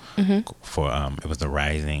for it was the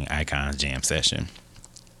Rising Icons Jam session.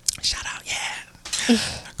 Shout out, yeah.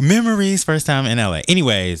 Memories, first time in LA.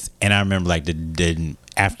 Anyways, and I remember like the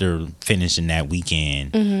after finishing that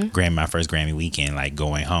weekend, my first Grammy weekend, like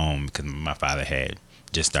going home because my father had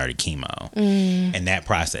just started chemo and that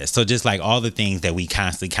process. So just like all the things that we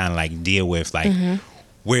constantly kind of like deal with, like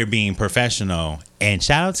we're being professional. And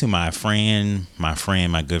shout out to my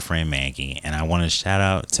good friend Maggie. And I want to shout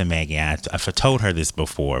out to Maggie. I've told her this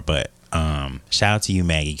before, but shout out to you,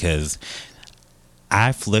 Maggie, because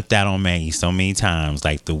I flipped out on Maggie so many times,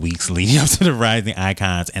 like the weeks leading up to the Rising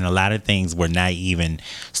Icons, and a lot of things were not even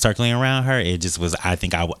circling around her. It just was, I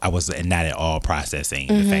think I was not at all processing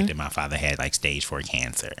the fact that my father had like stage 4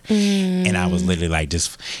 cancer. And I was literally like,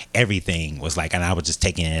 just everything was like, and I was just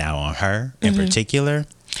taking it out on her in particular.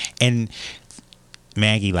 And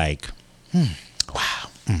Maggie like, wow.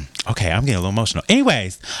 Okay, I'm getting a little emotional.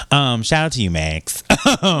 Anyways, shout out to you, Max.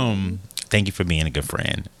 Thank you for being a good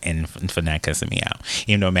friend and for not cussing me out.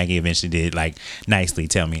 Even though Maggie eventually did like nicely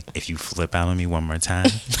tell me, if you flip out on me one more time,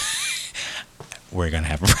 we're going to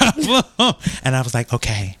have a problem. And I was like,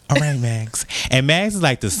 okay, all right, Max. And Max is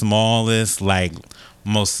like the smallest, like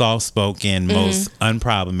most soft-spoken, most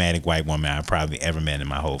unproblematic white woman I've probably ever met in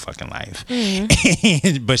my whole fucking life.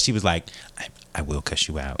 But she was like, I will cuss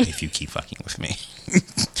you out if you keep fucking with me.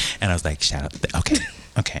 And I was like, shout out.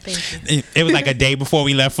 Okay. It was like a day before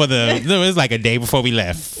we left for LA. I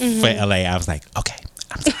was like, okay,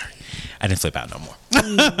 I'm sorry. I didn't flip out no more.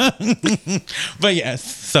 But yes,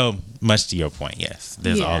 so much to your point, yes.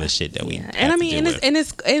 There's all the shit that we have and I mean, to deal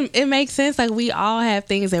with. it makes sense. Like we all have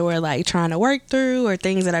things that we're like trying to work through or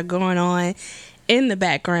things that are going on in the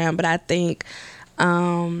background. But I think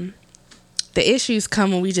the issues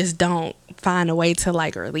come when we just don't find a way to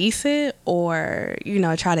like release it or, you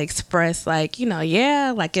know, try to express like, you know,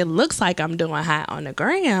 yeah, like it looks like I'm doing hot on the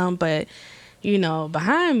gram, but, you know,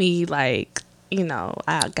 behind me, like, you know,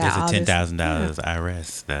 I got there's a all $10,000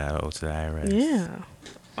 IRS that I owe to the IRS. Yeah.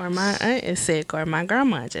 Or my aunt is sick or my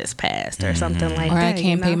grandma just passed or something like or that. I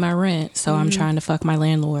can't pay my rent, so I'm trying to fuck my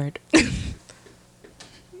landlord.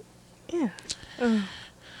 Yeah.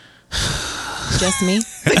 Just me?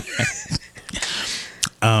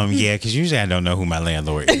 Yeah, because usually I don't know who my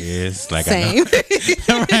landlord is. Like, Same. I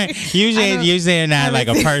know, right? Usually they're not like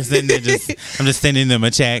a person. I'm just sending them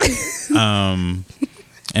a check.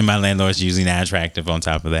 And my landlord's usually not attractive on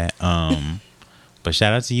top of that. But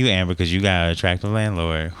shout out to you, Amber, because you got an attractive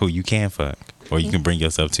landlord who you can fuck, or you can bring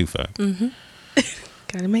yourself to fuck.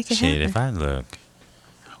 Gotta make it Shit, happen. if I look.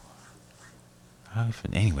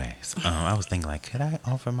 Anyways, I was thinking like, could I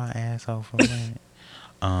offer my asshole for rent?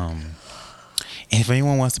 And if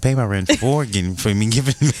anyone wants to pay my rent for me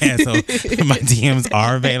giving the asshole, my DMs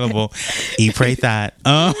are available. Eat, pray, thought.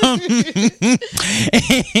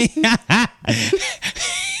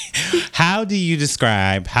 How would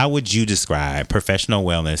you describe professional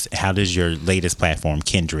wellness? How does your latest platform,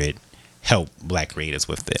 Kindred, help Black creators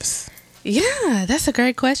with this? Yeah, that's a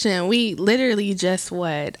great question. We literally just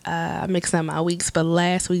mixing up my weeks, but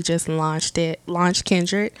last week just launched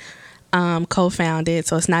Kindred, co-founded.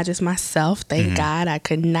 So it's not just myself. Thank God I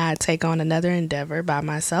could not take on another endeavor by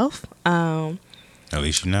myself. At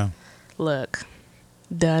least you know. Look,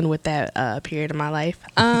 done with that period of my life.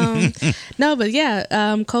 No, but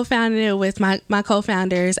yeah, co-founded it with my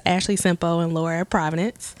co-founders, Ashley Simpo and Laura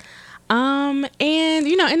Providence. And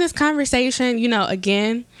in this conversation,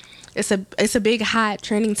 again, it's a big hot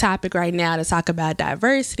trending topic right now to talk about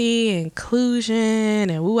diversity, inclusion,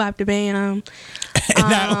 and woo-wop the bam.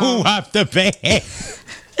 Not woo-wop the bam.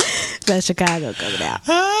 Let Chicago coming out.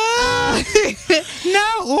 No,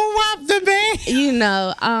 woo-wop the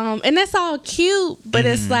bam. And that's all cute, but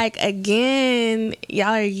it's like, again,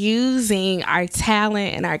 y'all are using our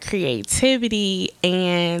talent and our creativity,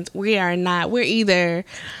 and we're either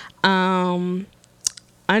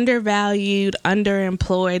undervalued,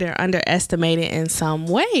 underemployed, or underestimated in some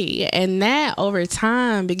way. And that over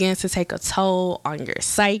time begins to take a toll on your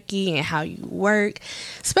psyche and how you work,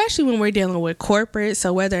 especially when we're dealing with corporate.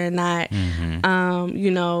 So whether or not you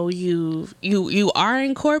are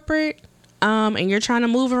in corporate and you're trying to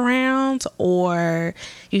move around, or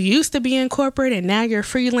you used to be in corporate and now you're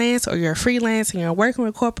freelance, or you're freelance and you're working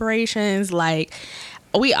with corporations, like,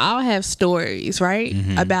 we all have stories, right?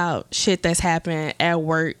 About shit that's happened at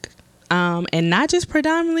work. And not just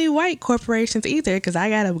predominantly white corporations either, because I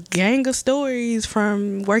got a gang of stories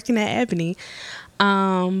from working at Ebony.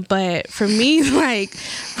 But for me, like,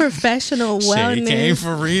 professional wellness. Shay came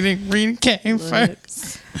for reading. Reading came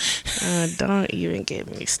first. Don't even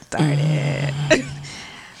get me started.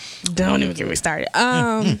 Don't even get me started.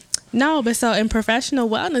 No, but so in professional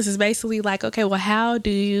wellness is basically like, okay, well, how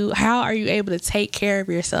are you able to take care of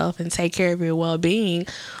yourself and take care of your well-being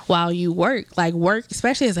while you work? Like, work,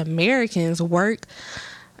 especially as Americans, work,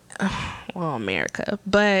 America,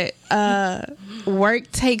 but work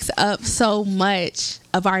takes up so much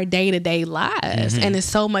of our day-to-day lives, and it's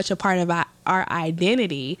so much a part of our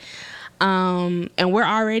identity. And we're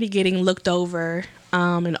already getting looked over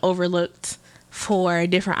and overlooked for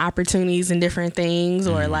different opportunities and different things,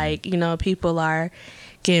 or like, people are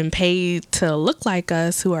getting paid to look like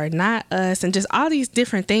us who are not us, and just all these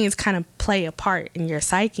different things kind of play a part in your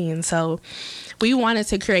psyche. And so we wanted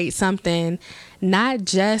to create something, not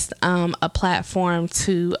just a platform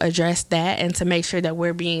to address that and to make sure that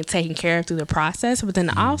we're being taken care of through the process, but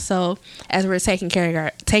then also as we're taking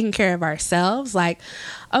care of ourselves, like,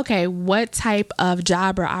 okay, what type of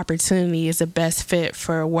job or opportunity is the best fit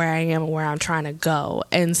for where I am and where I'm trying to go?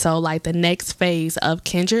 And so, like, the next phase of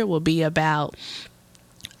Kindred will be about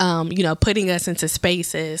putting us into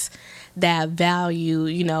spaces that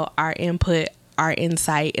value, our input, our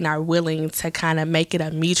insight, and are willing to kind of make it a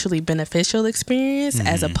mutually beneficial experience,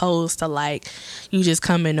 as opposed to like you just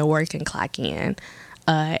come into work and clock in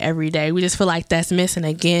every day. We just feel like that's missing.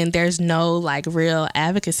 Again, there's no like real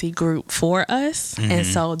advocacy group for us, and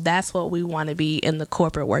so that's what we want to be in the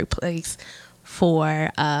corporate workplace for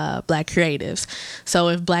Black creatives. So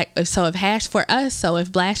if hashtag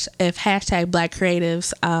Black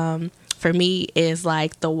creatives for me is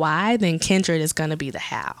like the why, then Kindred is gonna be the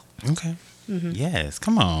how. Okay. Yes,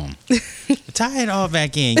 come on. Tie it all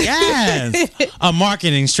back in. Yes. A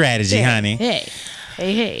marketing strategy, honey.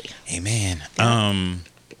 Hey. Amen.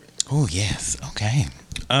 Oh, yes. Okay.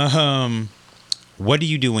 What do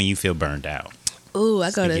you do when you feel burned out? Ooh,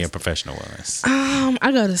 I go to professional wellness.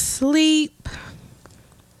 I go to sleep.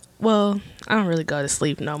 Well, I don't really go to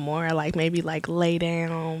sleep no more. I like maybe like lay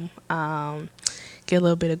down, get a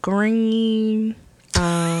little bit of green.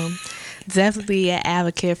 Definitely an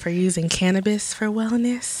advocate for using cannabis for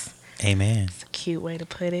wellness. Amen. It's a cute way to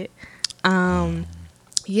put it.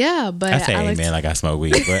 Yeah, but I say amen like I smoke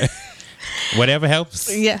weed, but whatever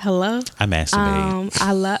helps. Yeah, hello. I masturbate.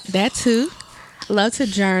 I love that too. Love to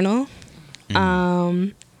journal.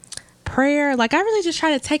 prayer. Like I really just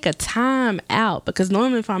try to take a time out, because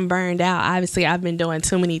normally if I'm burned out, obviously I've been doing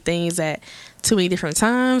too many things at too many different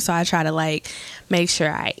times. So I try to like make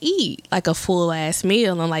sure I eat like a full ass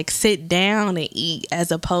meal and like sit down and eat,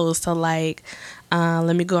 as opposed to like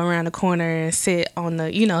let me go around the corner and sit on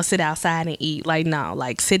the, you know, sit outside and eat. Like no,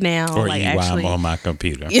 like sit down Or like eat actually while I'm on my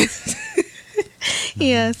computer.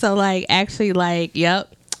 yeah, so like actually like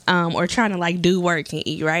yep. Or trying to like do work and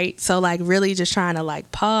eat, right? So like really just trying to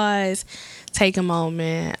like pause, take a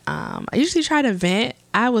moment. I usually try to vent.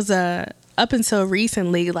 I was up until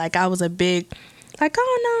recently, like I was a big like,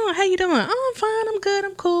 oh no, how you doing? Oh, I'm fine, I'm good,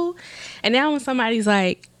 I'm cool. And now when somebody's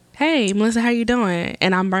like, hey Melissa, how you doing?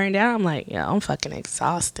 And I'm burned out, I'm like, yo, I'm fucking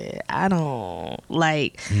exhausted. I don't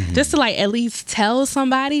like just to like at least tell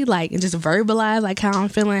somebody like and just verbalize like how I'm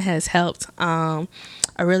feeling has helped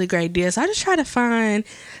a really great deal. So I just try to find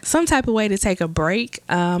some type of way to take a break,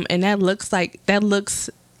 and that looks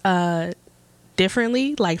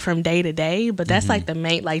differently like from day to day, but that's like the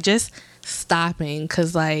main, like just stopping,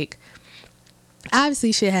 because like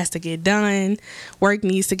obviously shit has to get done, work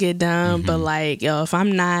needs to get done, but like yo, if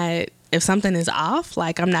something is off,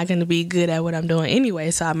 like I'm not gonna be good at what I'm doing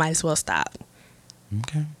anyway, so I might as well stop.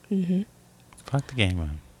 Okay. Fuck the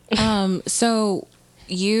game on. So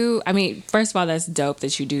I mean, first of all, that's dope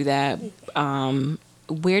that you do that.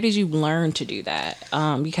 Where did you learn to do that?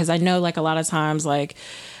 Because I know like a lot of times, like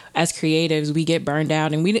as creatives, we get burned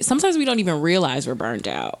out, and sometimes we don't even realize we're burned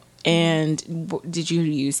out. And did you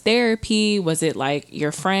use therapy? Was it like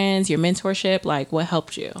your friends, your mentorship? Like what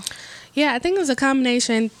helped you? Yeah, I think it was a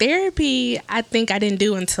combination. Therapy, I think I didn't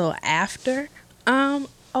do until after a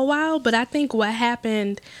while, but I think what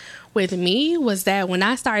happened with me was that when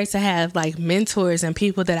I started to have like mentors and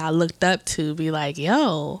people that I looked up to be like,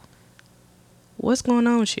 yo, what's going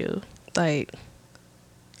on with you? Like,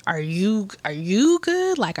 are you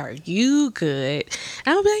good? Like, are you good? And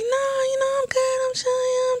I would be like, no, you know, I'm good. I'm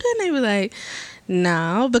chilling. I'm good. And they were like,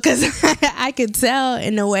 no, because I could tell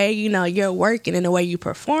in the way, you know, you're working, in the way you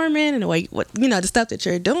performing, in the way, you know, the stuff that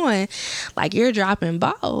you're doing, like you're dropping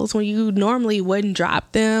balls when you normally wouldn't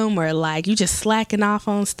drop them, or like you just slacking off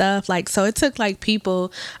on stuff. Like, so it took like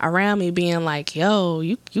people around me being like, yo,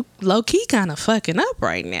 you low key kind of fucking up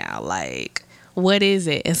right now. Like, what is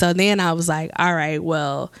it? And so then I was like, all right,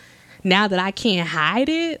 well, now that I can't hide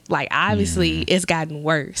it, like obviously it's gotten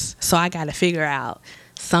worse. So I got to figure out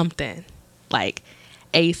something like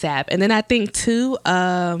ASAP. And then I think too,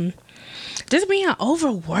 just being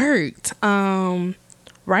overworked.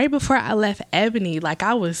 Right before I left Ebony, like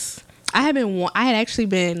I had actually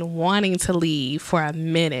been wanting to leave for a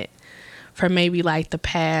minute, for maybe like the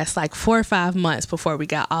past like 4 or 5 months before we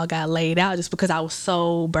got laid out, just because I was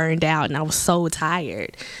so burned out and I was so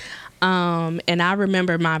tired. And I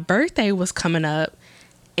remember my birthday was coming up,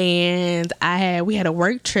 and we had a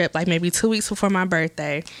work trip like maybe 2 weeks before my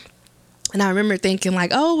birthday. And I remember thinking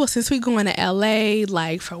like, oh, well, since we going to LA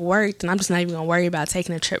like for work, then I'm just not even gonna worry about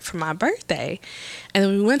taking a trip for my birthday. And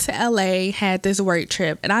then we went to LA, had this work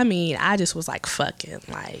trip, and I mean, I just was like fucking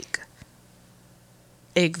like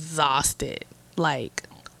exhausted, like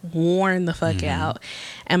worn the fuck out.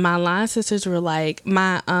 And my line sisters were like,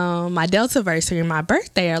 my Deltaversary and my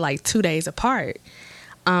birthday are like 2 days apart.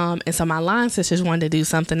 And so my line sisters wanted to do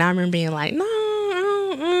something. I remember being like, no,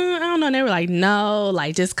 I don't know. And they were like, no,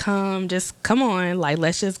 like just come on, like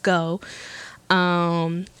let's just go.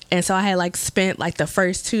 And so I had like spent like the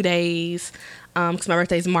first 2 days, because my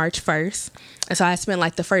birthday is March 1st, and so I spent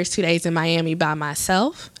like the first 2 days in Miami by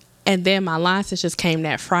myself. And then my line sisters came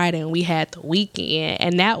that Friday, and we had the weekend,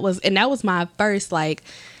 and that was my first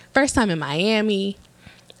time in Miami,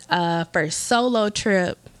 first solo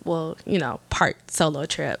trip. Well, you know, part solo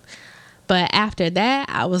trip. But after that,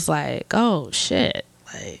 I was like, oh shit,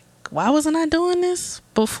 like why wasn't I doing this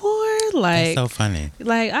before? Like, that's so funny.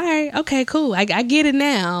 Like, all right, okay, cool. I get it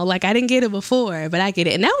now. Like, I didn't get it before, but I get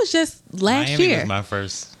it. And that was just last Miami year. Was my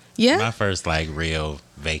first. Yeah. My first like real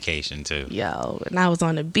vacation too. Yo, and I was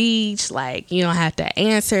on the beach. Like, you don't have to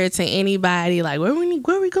answer to anybody. Like, where we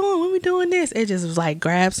going? When we doing this? It just was like,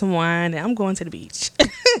 grab some wine and I'm going to the beach.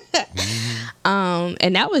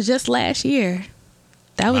 And that was just last year.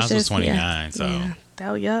 That was just 29. Yeah,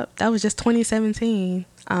 so yeah, that was just 2017.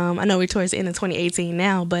 I know we're towards the end of 2018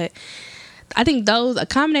 now, but I think a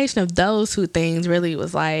combination of those two things really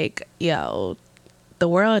was like, yo, the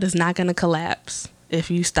world is not gonna collapse if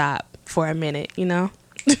you stop for a minute, you know?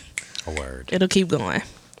 A word. It'll keep going.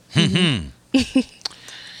 Anyways,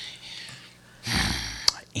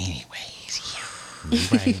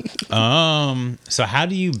 right. So how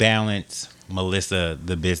do you balance Melissa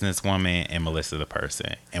the businesswoman and Melissa the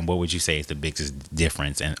person, and what would you say is the biggest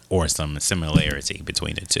difference and or some similarity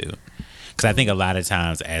between the two? Because I think a lot of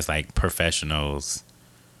times as like professionals,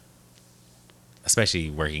 especially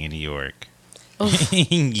working in New York,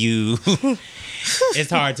 it's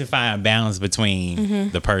hard to find a balance between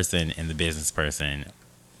the person and the business person.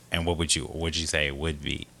 And what would you say would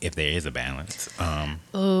be if there is a balance?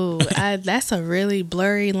 That's a really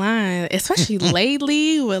blurry line, especially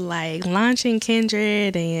lately with like launching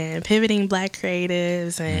Kindred and pivoting Black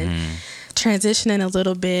creatives and transitioning a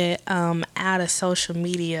little bit out of social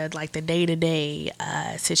media, like the day-to-day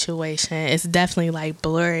situation. It's definitely like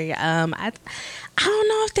blurry. I don't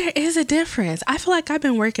know if there is a difference. I feel like I've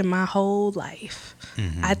been working my whole life.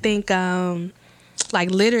 I think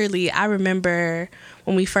like literally I remember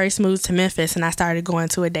when we first moved to Memphis and I started going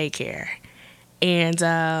to a daycare, and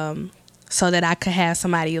so that I could have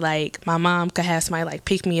somebody, like my mom could have somebody like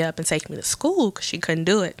pick me up and take me to school because she couldn't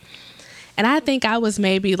do it. And I think I was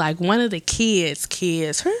maybe like one of the kids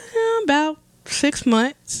for about 6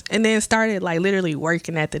 months, and then started like literally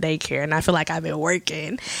working at the daycare, and I feel like I've been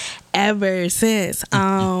working ever since.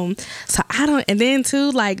 So I don't, and then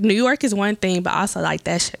too, like New York is one thing, but also like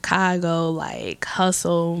that Chicago like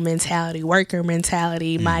hustle mentality, worker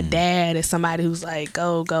mentality. My dad is somebody who's like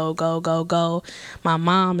go go go go go. My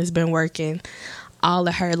mom has been working all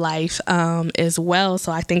of her life as well,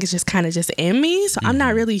 so I think it's just kind of just in me. So I'm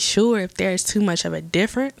not really sure if there's too much of a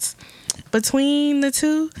difference between the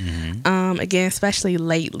two, again, especially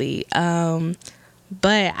lately.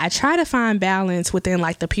 But I try to find balance within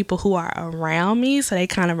like the people who are around me, so they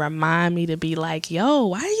kind of remind me to be like, yo,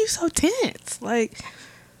 why are you so tense? Like,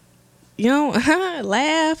 you know,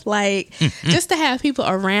 laugh, like just to have people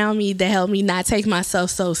around me that help me not take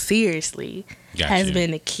myself so seriously has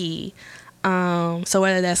been the key. So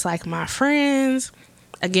whether that's like my friends,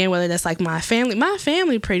 again, whether that's like my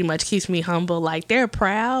family pretty much keeps me humble. Like they're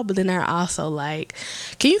proud, but then they're also like,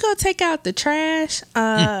 can you go take out the trash?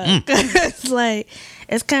 'Cause like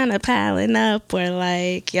it's kind of piling up, or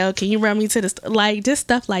like, yo, can you run me to the like just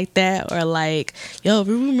stuff like that, or like, yo,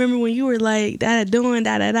 remember when you were like doing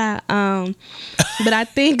da da da. But I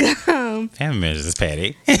think family members is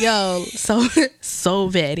petty. Yo,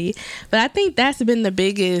 so petty. But I think that's been the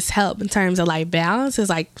biggest help in terms of like balance, is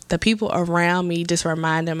like the people around me just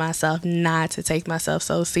reminding myself not to take myself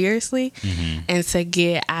so seriously and to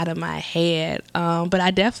get out of my head. But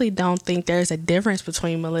I definitely don't think there's a difference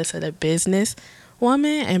between Melissa the business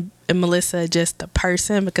woman and Melissa just the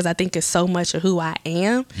person, because I think it's so much of who I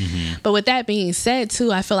am. But with that being said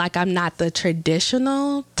too, I feel like I'm not the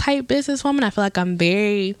traditional type businesswoman. I feel like I'm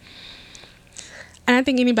very, and I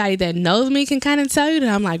think anybody that knows me can kind of tell you that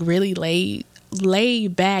I'm like really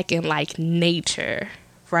laid back and like nature,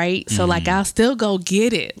 right? So like I'll still go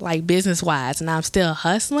get it like business wise, and I'm still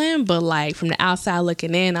hustling, but like from the outside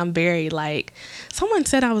looking in, I'm very like, someone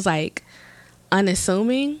said I was like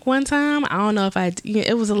unassuming one time. I don't know if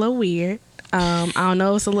it was a little weird. I don't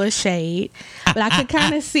know, it's a little shade, but I could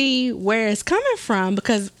kind of see where it's coming from,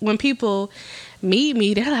 because when people meet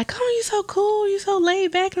me, they're like, oh, you so cool, you so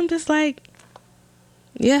laid back. I'm just like,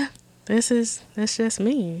 yeah, that's just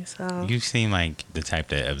me. So You seem like the type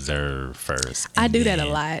to observe first. I do that a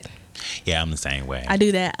lot. Yeah, I'm the same way. I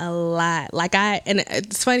do that a lot. Like and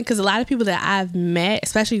it's funny because a lot of people that I've met,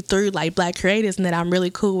 especially through like Black creatives and that I'm really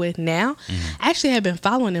cool with now, actually have been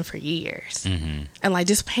following them for years, and like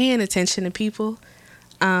just paying attention to people.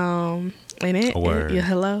 And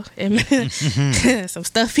hello, some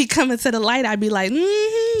stuff be coming to the light. I'd be like,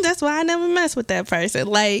 that's why I never mess with that person.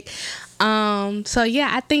 Like, so yeah,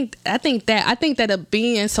 I think that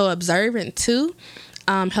being so observant too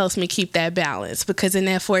helps me keep that balance, because then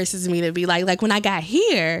that forces me to be like when I got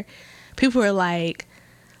here, people were like,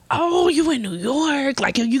 oh, you in New York,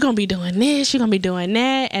 like you gonna be doing this, you gonna be doing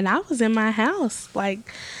that, and I was in my house like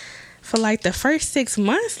for like the first 6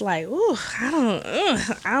 months, like, ooh, I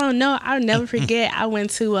don't know. I'll never forget. I went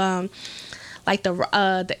to like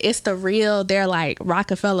the It's the Real, their like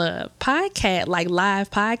Rockefeller podcast, like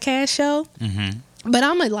live podcast show. But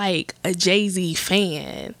I'm a Jay-Z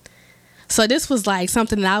fan. So this was like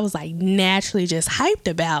something that I was like naturally just hyped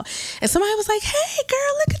about. And somebody was like, hey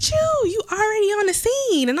girl, look at you already on the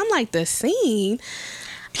scene. And I'm like, the scene?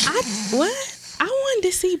 What? I wanted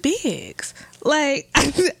to see Biggs. Like,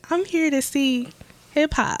 I'm here to see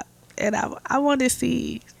hip hop, and I want to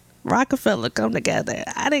see Rockefeller come together.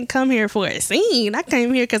 I didn't come here for a scene. I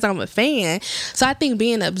came here because I'm a fan. So I think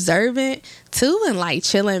being observant too, and like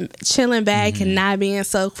chilling back and not being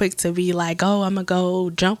so quick to be like, oh, I'm gonna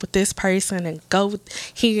go jump with this person and go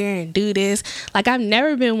here and do this. Like, I've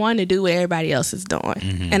never been one to do what everybody else is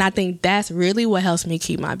doing, and I think that's really what helps me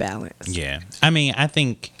keep my balance. Yeah, I mean, I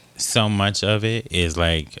think so much of it is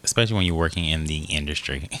like, especially when you're working in the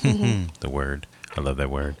industry, the word, I love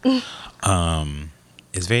that word.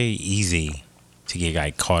 It's very easy to get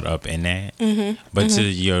like caught up in that. But to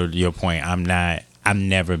your point, I've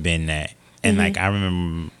never been that. And like, I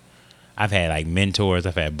remember I've had like mentors,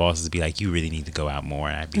 I've had bosses be like, you really need to go out more.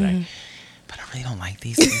 And I'd be like, but I really don't like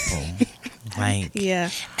these people. Like, Yeah.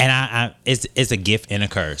 and I it's a gift and a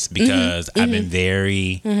curse, because I've been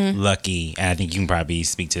very lucky, and I think you can probably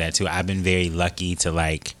speak to that too. I've been very lucky to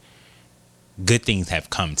like, good things have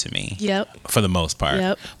come to me. Yep. For the most part.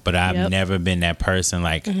 Yep. But I've never been that person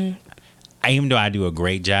like, even though I do a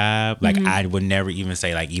great job, like I would never even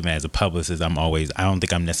say, like, even as a publicist, I don't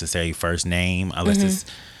think I'm necessarily first name, unless it's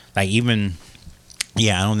like, even,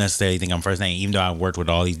 I don't necessarily think I'm first name, even though I worked with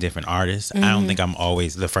all these different artists. I don't think I'm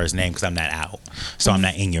always the first name, because I'm not out, so I'm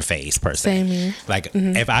not in your face per se. Same here. Like,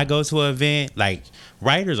 if I go to an event, like,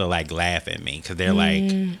 writers are like laugh at me, because they're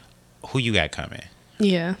like, who you got coming?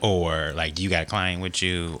 Yeah. Or like, do you got a client with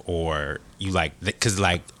you? Or you like, because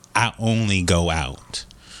like, I only go out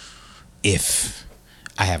if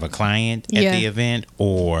I have a client at the event,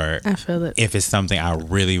 or I feel it. if it's something I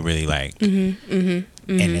really, really like. And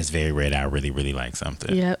it's very rare that I really, really like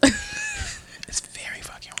something. Yep. It's very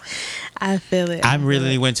fucking rare. I feel it. I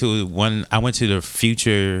went to the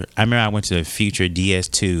Future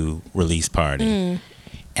DS2 release party.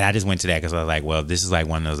 And I just went to that because I was like, well, this is like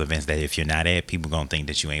one of those events that if you're not at, people gonna think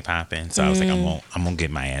that you ain't popping. So I was like, I'm gonna get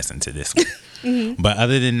my ass into this one. But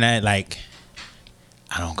other than that, like,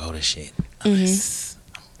 I don't go to shit unless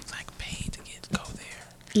I'm like paid to go there.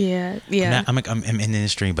 Yeah. Yeah. I'm in the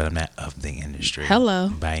industry, but I'm not of the industry. Hello.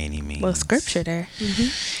 By any means. Little scripture there.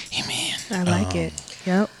 Amen. I like it.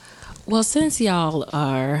 Yep. Well, since y'all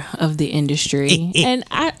are of the industry, and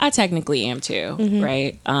I technically am too,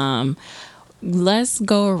 right? Let's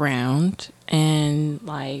go around and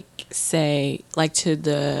like say, like, to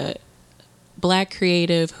the Black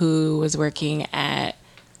creative who was working at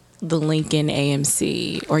the Lincoln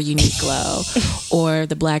AMC or Uniqlo, or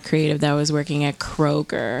the Black creative that was working at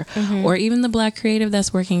Kroger, or even the Black creative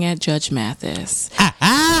that's working at Judge Mathis.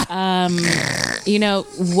 You know,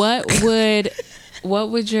 what would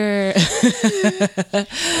your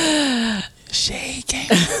shade game.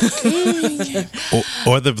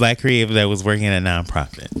 or the Black creative that was working at a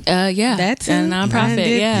nonprofit. Yeah, That's a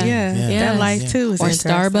nonprofit. Yeah. That life too is or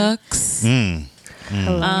interesting. Starbucks.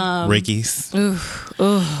 Ricky's. Ooh,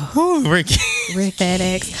 Ricky.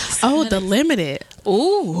 FedEx. Oh, the Limited.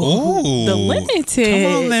 Ooh. The Limited. Come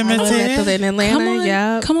on, I love Limited. that in Atlanta. Come on,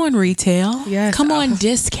 Yeah. come on, retail. Yes. Come on,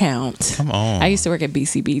 discount. Come on. I used to work at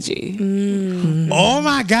BCBG. Oh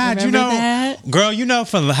my God! Remember that? Girl, you know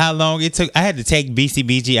for how long it took. I had to take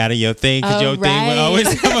BCBG out of your thing because your thing would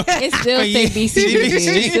always come up. It still say BCBG.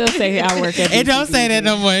 It still say I work at BCBG. It don't say that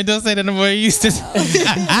no more. It don't say that no more. It used to.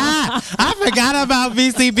 I forgot about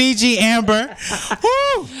BCBG, Amber.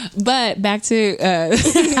 Woo. But back to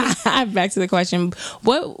the question.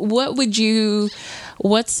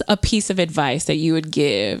 What's a piece of advice that you would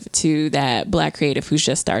give to that Black creative who's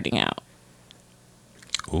just starting out?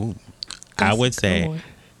 Ooh. I would say.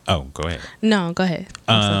 Oh, go ahead. No, go ahead.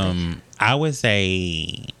 I would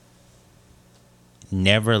say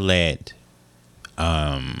never let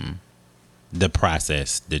the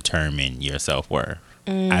process determine your self-worth.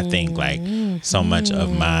 I think like so much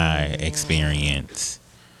of my experience,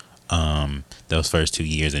 those first 2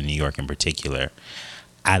 years in New York in particular,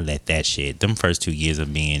 I let that shit, them first 2 years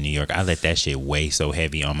of being in New York, I let that shit weigh so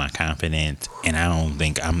heavy on my confidence. And I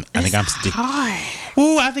think I'm still hard.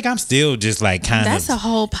 Ooh, I think I'm still just like kind That's of. a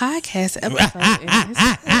whole podcast episode.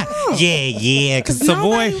 Yeah. Cause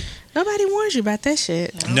Nobody warns you about that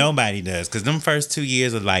shit. Nobody does. Cause them first 2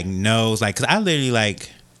 years of like no's, like, cause I literally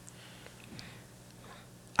like,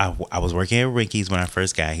 I was working at Ricky's when I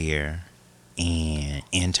first got here and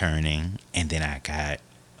interning, and then I got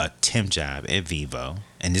a temp job at Vivo,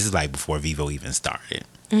 and this is like before Vivo even started.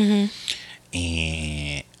 And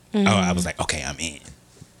I was like, okay, I'm in.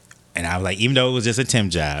 And I was like, even though it was just a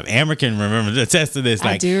temp job, Amber can remember the test of this.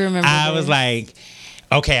 Like, I do remember. I was like,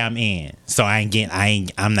 okay, I'm in. So I'm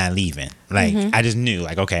not leaving. Like, I just knew,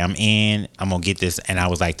 like, okay, I'm in. I'm gonna get this. And I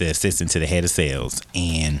was like the assistant to the head of sales,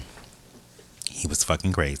 and he was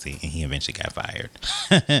fucking crazy, and he eventually got fired.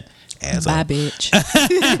 Bye, bitch.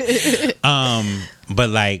 But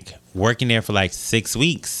like working there for like 6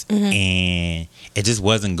 weeks, and it just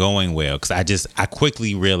wasn't going well because I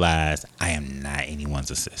quickly realized I am not anyone's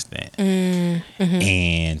assistant.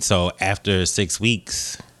 And so after 6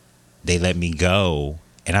 weeks, they let me go,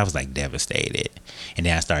 and I was like devastated. And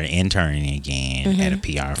then I started interning again at a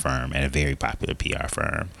PR firm, at a very popular PR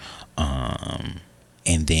firm.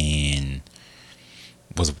 And then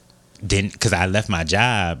because I left my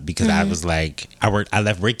job because I was like, I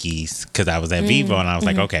left Ricky's because I was at Vivo, and I was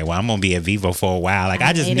like, okay, well, I'm gonna be at Vivo for a while. Like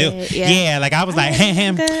I just knew, like I was like,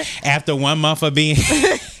 after 1 month of being,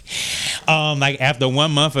 after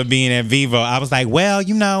 1 month of being at Vivo, I was like, well,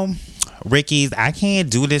 you know, Ricky's, I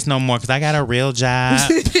can't do this no more because I got a real job.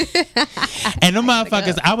 And the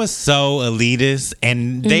motherfuckers, I was so elitist,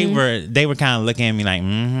 and they were kind of looking at me like,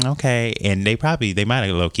 okay. And they might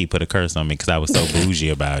have low key put a curse on me because I was so bougie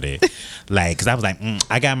about it. Like, because I was like,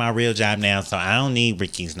 I got my real job now, so I don't need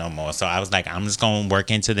Ricky's no more. So I was like, I'm just gonna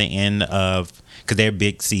work into the end of, because their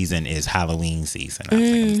big season is Halloween season. I was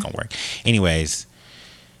like, I'm just gonna work. Anyways,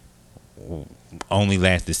 only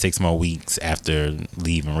lasted 6 more weeks after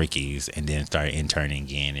leaving Ricky's, and then started interning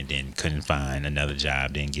again, and then couldn't find another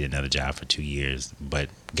job. Didn't get another job for 2 years, but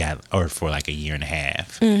for like a year and a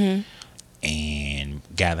half, and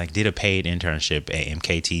did a paid internship at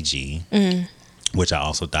MKTG, which I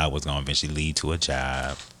also thought was gonna eventually lead to a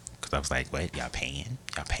job, because I was like, wait, y'all paying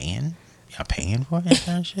for an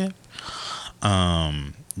internship?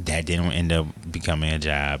 That didn't end up becoming a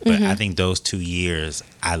job, but I think those 2 years,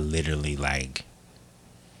 I literally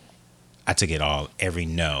I took it all, I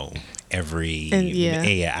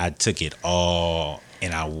took it all,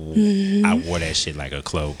 and I wore that shit like a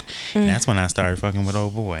cloak, and that's when I started fucking with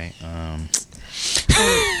old boy.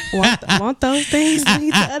 Want those things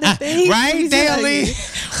lead to other things, right, Daily?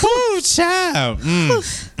 Woo, child.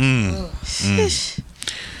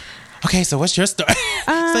 Okay, so what's your story?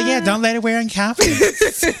 Don't let it wear in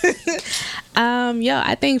confidence.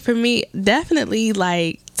 I think for me, definitely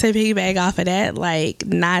like to piggyback off of that, like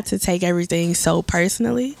not to take everything so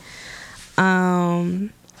personally. I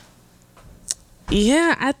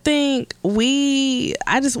think we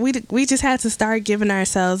just had to start giving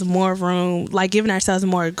ourselves more room, like giving ourselves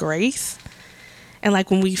more grace. And like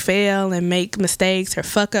when we fail and make mistakes or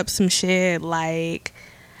fuck up some shit, like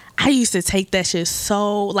I used to take that shit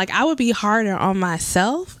so, like, I would be harder on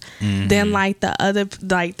myself than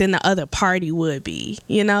the other party would be,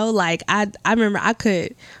 you know? Like I remember I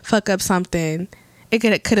could fuck up something,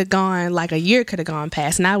 it could have gone, like a year could have gone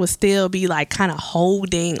past, and I would still be like kind of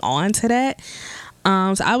holding on to that.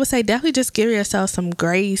 So I would say definitely just give yourself some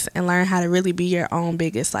grace and learn how to really be your own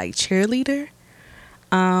biggest like cheerleader,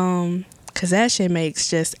 because that shit makes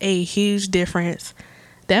just a huge difference.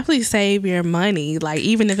 Definitely save your money, like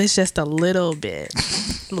even if it's just a little bit,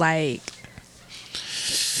 like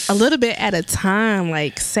a little bit at a time,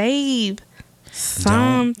 like save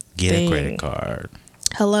something. Don't get a credit card.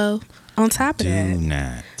 Hello? On top of Do that.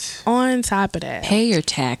 not. On top of that. Pay your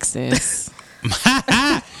taxes.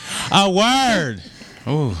 A word.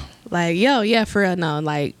 Ooh. Like, for real, no.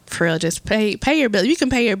 Like, for real, just pay your bills. You can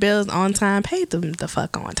pay your bills on time. Pay them the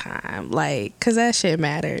fuck on time. Like, because that shit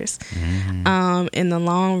matters in the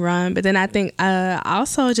long run. But then I think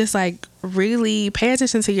also just, like, really pay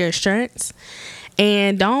attention to your strengths.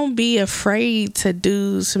 And don't be afraid to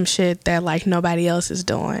do some shit that, like, nobody else is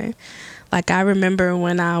doing. Like, I remember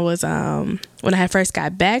when I was, when I first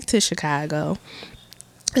got back to Chicago,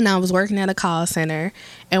 and I was working at a call center,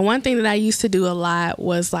 and one thing that I used to do a lot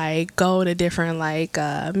was like go to different like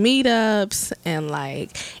meetups and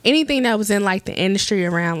like anything that was in like the industry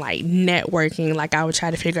around like networking, like I would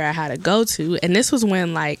try to figure out how to go to. And this was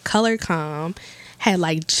when like ColorCom had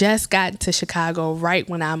like just gotten to Chicago right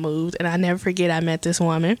when I moved, and I never forget I met this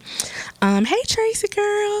woman. Hey Tracy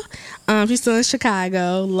girl. She's still in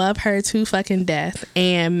Chicago, love her to fucking death,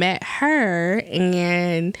 and met her.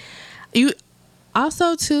 And you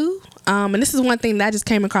also too, and this is one thing that I just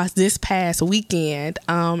came across this past weekend,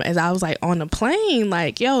 as I was like on the plane,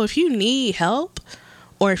 like, yo, if you need help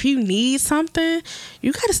or if you need something,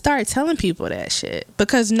 you gotta start telling people that shit,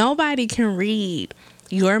 because nobody can read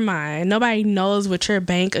your mind. Nobody knows what your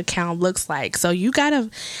bank account looks like. So you gotta,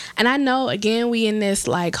 and I know again we in this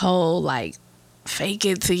like whole like fake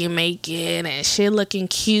it till you make it and shit looking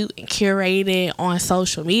cute and curated on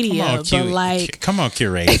social media, but like, come on,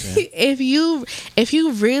 curation. if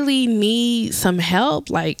you really need some help,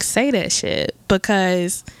 like say that shit,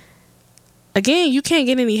 because again, you can't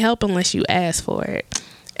get any help unless you ask for it.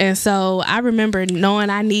 And so I remember knowing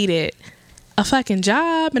I needed a fucking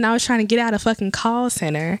job, and I was trying to get out of fucking call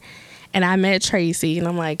center. And I met Tracy, and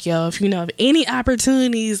I'm like, yo, if you know of any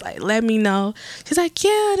opportunities, like, let me know. She's like,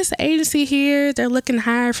 yeah, there's an agency here. They're looking to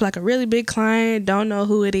hire for like a really big client. Don't know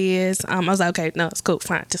who it is. I was like, okay, no, it's cool,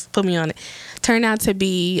 fine, just put me on it. Turned out to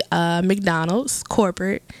be McDonald's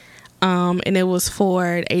corporate, and it was for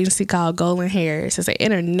an agency called Golden Harris. It's an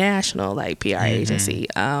international like PR agency.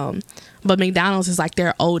 But McDonald's is like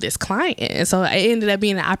their oldest client, and so it ended up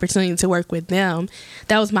being an opportunity to work with them.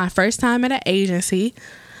 That was my first time at an agency.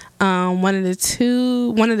 One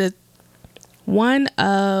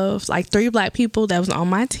of like 3 black people that was on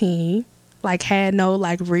my team, like, had no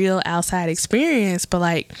like real outside experience, but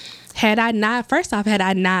like, had I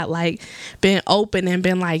not like been open and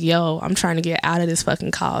been like, yo, I'm trying to get out of this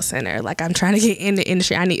fucking call center, like, I'm trying to get in the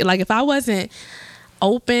industry, I need, like, if I wasn't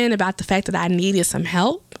open about the fact that I needed some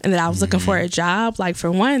help and that I was looking for a job, like, for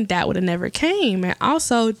one, that would have never came. And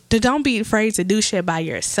also, don't be afraid to do shit by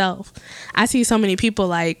yourself. I see so many people,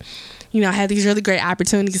 like, you know, have these really great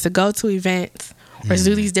opportunities to go to events or to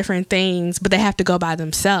do these different things, but they have to go by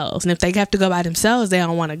themselves. And if they have to go by themselves, they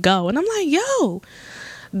don't want to go. And I'm like, yo,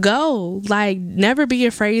 go. Like, never be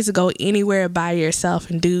afraid to go anywhere by yourself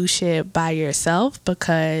and do shit by yourself,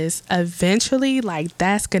 because eventually, like,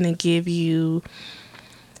 that's gonna give you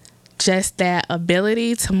just that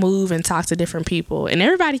ability to move and talk to different people. And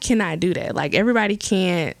everybody cannot do that. Like, everybody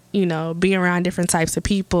can't, you know, be around different types of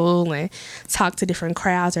people and talk to different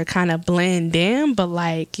crowds or kind of blend in. But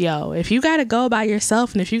like, yo, if you gotta go by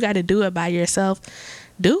yourself and if you gotta do it by yourself,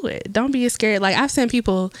 do it. Don't be scared. Like, I've sent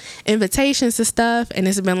people invitations to stuff and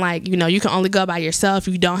it's been like, you know, you can only go by yourself.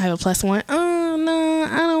 You don't have a +1. Oh no,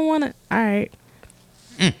 I don't want to. All right.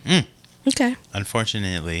 Okay.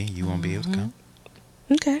 Unfortunately, you won't be able to come.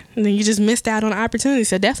 Okay. And then you just missed out on the opportunity.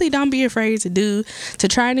 So definitely don't be afraid to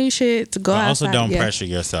try new shit, to go outside. Also, don't pressure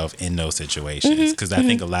yourself in those situations, because I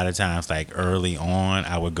think a lot of times, like, early on,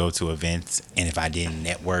 I would go to events, and if I didn't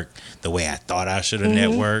network the way I thought I should have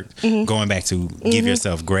networked, going back to give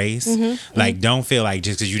yourself grace, like, don't feel like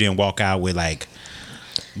just because you didn't walk out with like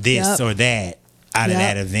this or that out of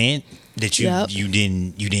that event that you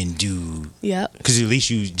didn't do, because at least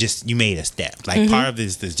you made a step. Like, part of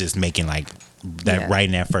this is just making like that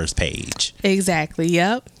writing that first page. Exactly.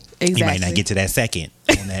 Exactly. You might not get to that second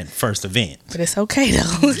on that first event, but it's okay though.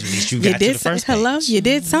 At least you got to the first page. Hello, you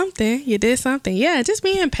did something. Yeah, just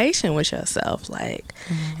being patient with yourself. Like,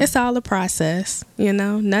 it's all a process. You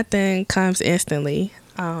know, nothing comes instantly.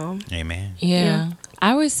 Amen. Yeah.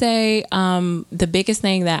 I would say the biggest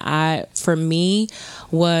thing that for me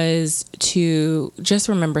was to just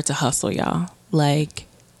remember to hustle, y'all. Like,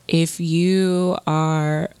 if you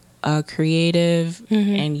are a creative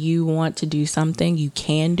and you want to do something, you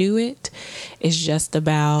can do it. It's just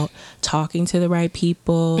about talking to the right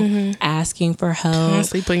people, asking for help.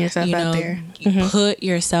 Constantly putting yourself out there. Put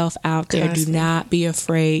yourself out there. Do not be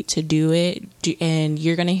afraid to do it. And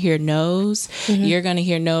you're going to hear no's. You're going to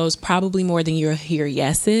hear no's probably more than you'll hear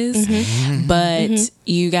yeses. But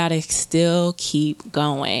you got to still keep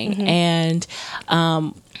going. And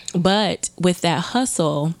but with that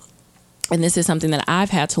hustle, and this is something that I've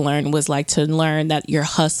had to learn, was like to learn that your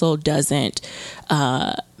hustle doesn't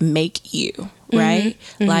make you, right?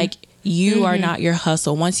 Like, you are not your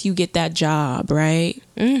hustle. Once you get that job, right?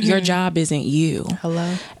 Your job isn't you.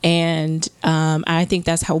 Hello. And I think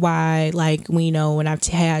that's why, like, when I've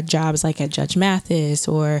had jobs like at Judge Mathis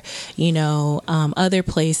or, other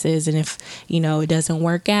places, and if, it doesn't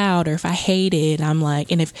work out, or if I hate it, I'm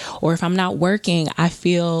like, if I'm not working, I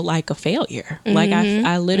feel like a failure. Like,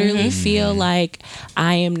 I literally feel like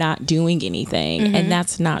I am not doing anything, and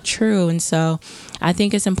that's not true. And so I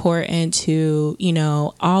think it's important to,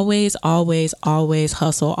 always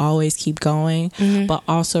hustle, always keep going, but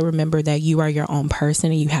also remember that you are your own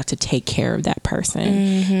person and you have to take care of that person.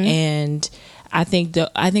 And I think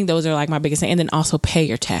those are like my biggest thing. And then also pay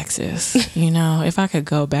your taxes. If I could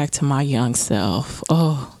go back to my young self,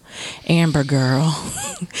 Amber girl,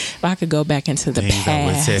 if I could go back into the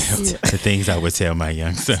past, the things I would tell my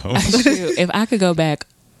young self. If I could go back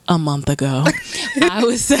a month ago, I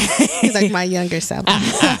would say, he's like my younger self.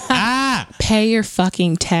 Pay your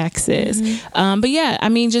fucking taxes. But yeah, I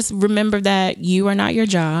mean, just remember that you are not your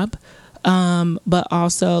job. But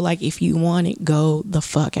also, like, if you want it, go the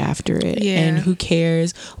fuck after it. Yeah. And who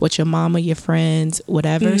cares what your mama, your friends,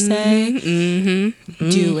 whatever say?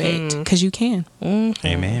 Do it, because you can.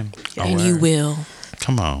 Amen. And you will.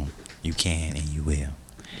 Come on, you can and you will.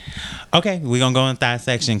 Okay, we're gonna go in thigh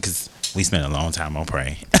section because we spent a long time on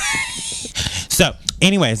pray. So,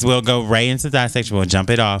 anyways, we'll go right into the dissection. We'll jump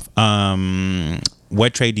it off.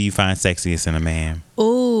 What trait do you find sexiest in a man?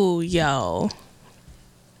 Oh, Yo,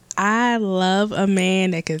 I love a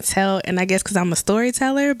man that can tell, and I guess because I'm a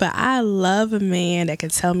storyteller, but I love a man that can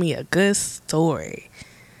tell me a good story.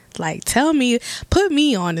 Like, put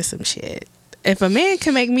me onto some shit. If a man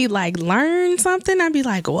can make me like learn something, I'd be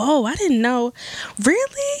like, whoa, I didn't know.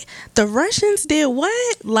 Really? The Russians did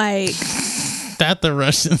what? Like, That the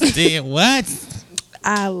Russians did what?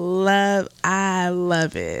 I love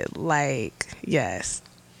it. Like, yes.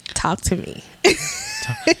 Talk to me.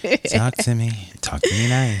 Talk to me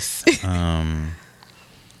nice. Yeah,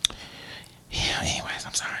 anyways,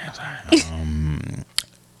 I'm sorry.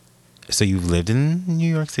 So you've lived in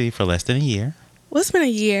New York City for less than a year. Well, it's been a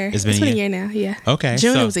year. It's been a year now, yeah. Okay,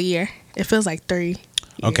 June so- was a year. It feels like 3 years.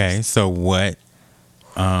 Okay, so what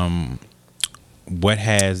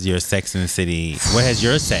has your sex in the city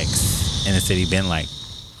been like?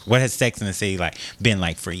 What has sex in the city been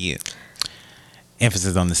like for you?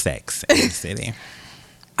 Emphasis on the sex in the city.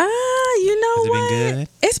 You know Has it what? been good?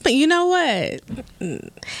 It's been, you know what?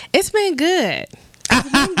 It's been good.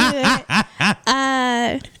 It's been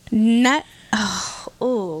good.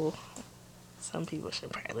 Some people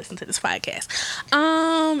should probably listen to this podcast.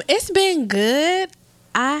 It's been good.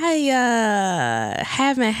 I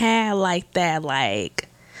haven't had like that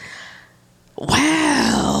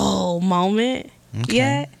wow moment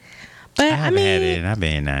yet. But I haven't had it, and I've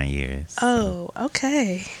been in 9 years. Oh,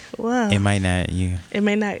 okay. Well, It might not. It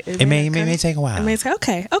may may take a while. It may say,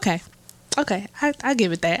 okay. I'll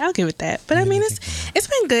give it that. But I mean, it's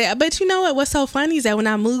been good. But you know what? What's so funny is that when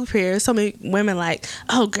I moved here, so many women like,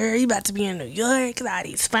 oh girl, you about to be in New York, all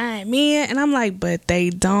these fine men, and I'm like, but they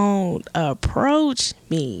don't approach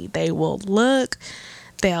me. They will look.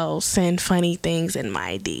 They'll send funny things in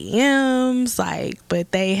my DMs,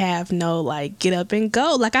 but they have no get up and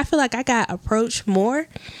go. I feel like I got approached more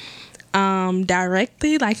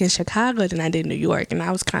directly in Chicago than I did New York, and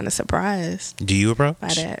I was kind of surprised Do you approach? by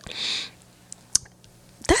that.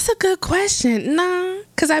 That's a good question. Nah,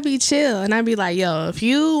 because I be chill and I be like, yo, if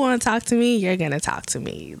you want to talk to me, you're gonna talk to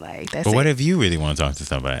me. That's But what it. if you really want to talk to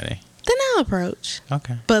somebody? Then I'll approach.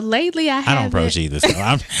 Okay. But lately I haven't. I don't approach either. So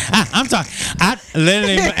I'm talking. I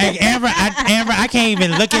literally, Amber, I can't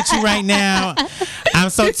even look at you right now. I'm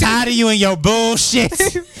so tired of you and your bullshit.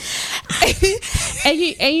 and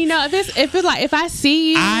you know if I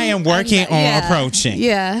see you, I am working on approaching.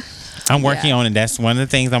 Yeah, I'm working on it. That's one of the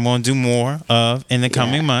things I'm going to do more of in the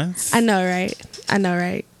coming months. I know, right?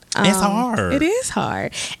 It's hard. It is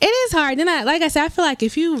hard. Then like I said, I feel like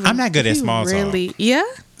if you, I'm not good at small talk. really, yeah.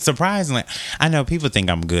 Surprisingly, I know people think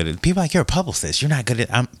I'm good at. People are like, you're a publicist. You're not good at.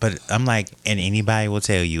 But I'm like, and anybody will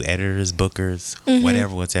tell you, editors, bookers,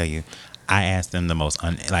 whatever will tell you. I ask them the most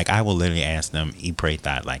I will literally ask them pray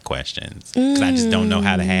thought questions because I just don't know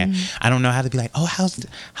how to I don't know how to be like, oh, how's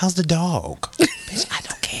the dog? Bitch, I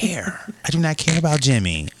don't care. I do not care about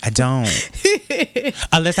Jimmy. I don't.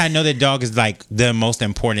 Unless I know that dog is the most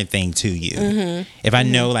important thing to you. If I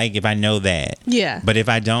know that. Yeah. But if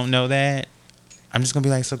I don't know that, I'm just gonna be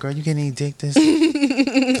like, so girl, you getting any dick this?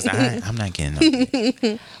 Because I'm not getting no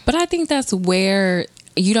dick. But I think that's where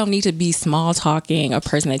you don't need to be small talking a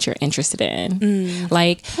person that you're interested in.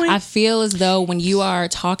 I feel as though when you are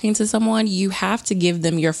talking to someone, you have to give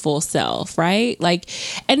them your full self, right?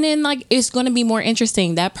 And then it's going to be more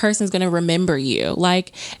interesting. That person's going to remember you.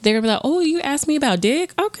 They're going to be like, oh, you asked me about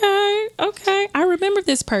dick? Okay. I remember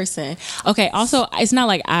this person. Okay. Also, it's not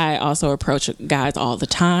like I also approach guys all the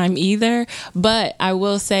time either, but I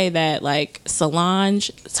will say that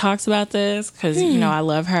Solange talks about this because, I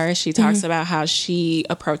love her. She talks about how she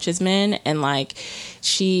approaches men and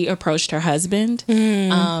she approached her husband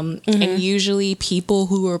and usually people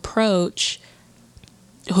who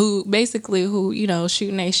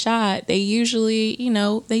shooting a shot, they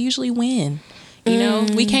usually win.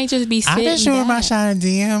 We can't just be sitting I've been shooting my back. shot in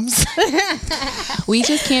DMs. We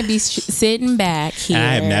just can't be sitting back here.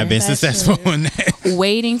 I have not been successful in that.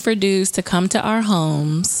 waiting for dudes to come to our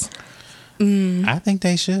homes. I think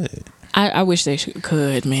they should. I wish they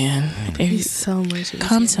could, man. It'd be so much easier.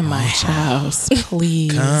 Come to my house,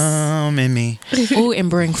 please. Come in me. Ooh, and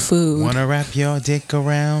bring food. Wanna wrap your dick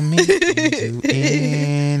around me? Do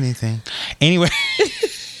anything. Anyway,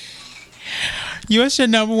 what's your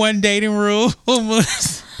number one dating rule?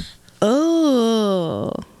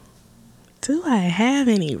 Oh, do I have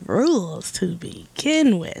any rules to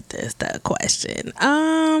begin with? Is the question.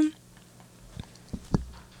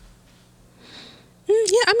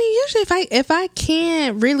 Yeah, I mean, usually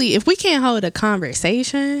if we can't hold a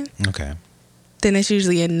conversation, Okay. then it's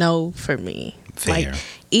usually a no for me. Fair.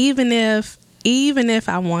 Even if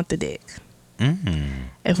I want the dick,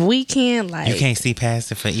 if we can't You can't see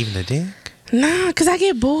past it for even the dick? Nah, because I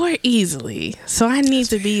get bored easily. So I need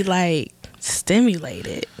to be like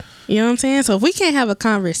stimulated. You know what I'm saying? So if we can't have a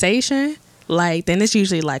conversation, like, then it's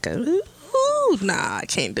usually like a, ooh, nah, I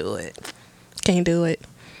can't do it. Can't do it.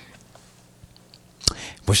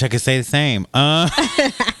 Wish I could say the same.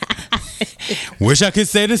 Wish I could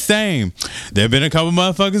say the same. There have been a couple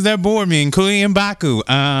motherfuckers that bored me, including M'Baku.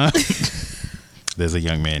 There's a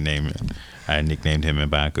young man named, I nicknamed him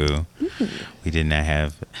M'Baku. We did not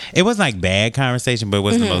have, it wasn't like bad conversation, but it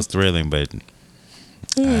wasn't the most thrilling. But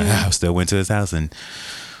I still went to his house and,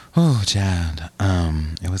 oh, child,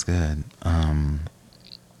 it was good.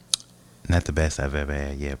 Not the best I've ever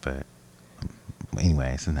had yet, but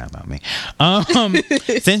anyway, it's not about me.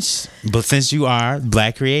 Since you are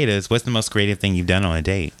Black creators, what's the most creative thing you've done on a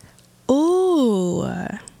date? Ooh.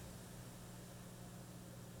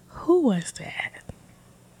 Who was that?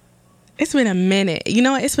 It's been a minute. You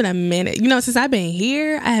know what? It's been a minute. You know, since I've been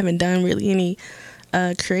here, I haven't done really any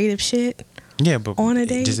creative shit. Yeah, but on a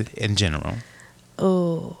date? just in general.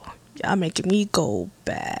 Oh, y'all making me go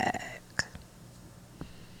back.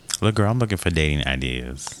 Look, girl, I'm looking for dating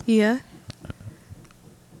ideas. Yeah.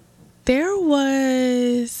 There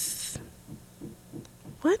was...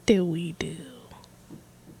 What did we do?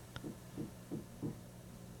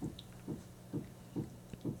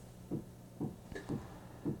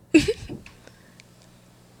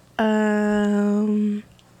 I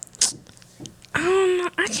don't know.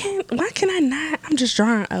 I can't. Why can I not? I'm just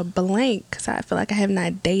drawing a blank because I feel like I have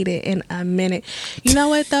not dated in a minute. You know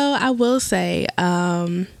what though? I will say,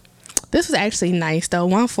 this was actually nice though.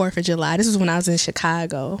 4th of July. This was when I was in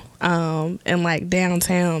Chicago, and like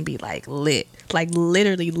downtown be like lit, like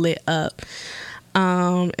literally lit up.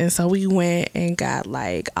 And so we went and got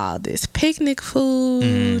like all this picnic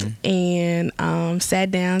food and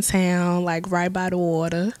sat downtown like right by the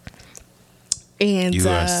water. And you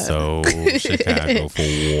are so Chicago for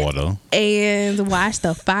water. And watched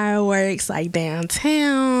the fireworks like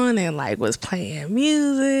downtown and like was playing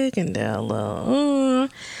music and did a little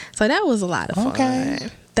so that was a lot of fun. Okay.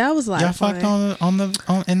 That was a lot Y'all of fun.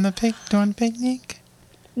 fucked during the picnic?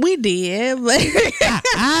 We did, but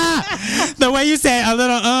the way you said a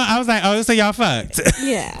little I was like, oh, so y'all fucked.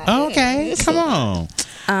 yeah. Okay, come on.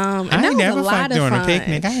 And I that ain't was never a lot fucked of during fun. a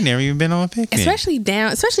picnic. I ain't never even been on a picnic. Especially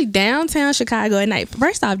downtown Chicago at night.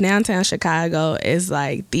 First off, downtown Chicago is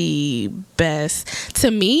like the best to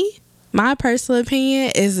me. My personal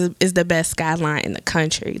opinion is the best skyline in the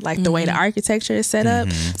country. Like the way the architecture is set up,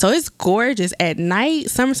 so it's gorgeous at night.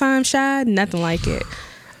 Summertime shine, nothing like it.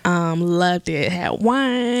 Loved it. Had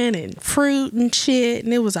wine and fruit and shit,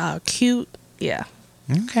 and it was all cute. Yeah.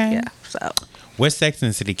 Okay. Yeah. So. What Sex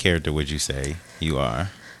and the City character would you say you are?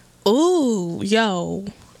 Ooh, yo,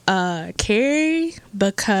 Carrie,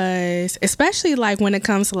 because especially like when it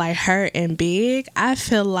comes to like her and Big, I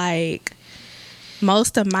feel like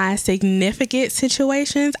most of my significant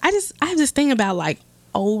situations, I have this thing about like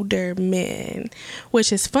older men,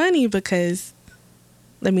 which is funny because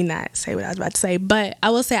let me not say what I was about to say, but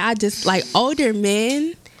I will say I just like older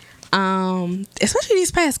men. Especially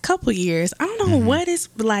these past couple years, I don't know what it's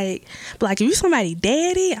like. But like if you somebody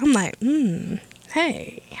daddy, I'm like,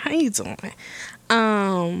 hey, how you doing?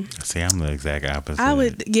 See, I'm the exact opposite. I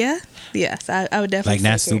would, yes, I would definitely like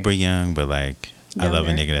not say Carrie. super young, but like I love a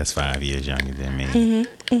Younger. nigga that's 5 years younger than me.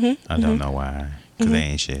 I don't know why, because they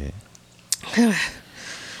ain't shit.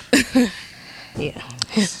 Yeah.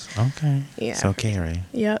 Okay. Yeah. So Carrie,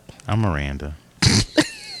 Yep. I'm Miranda.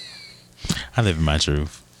 I live in my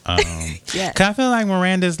truth. Yeah. Cause I feel like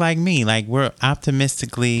Miranda's like me. Like we're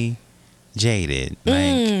optimistically jaded.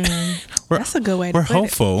 Like That's a good way to we're put it.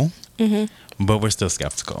 hopeful, but we're still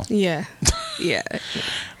skeptical. Yeah. Yeah.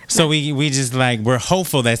 So we just like we're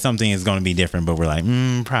hopeful that something is going to be different, but we're like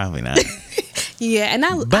probably not. Yeah. And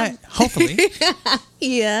But hopefully,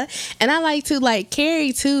 yeah. And I like to like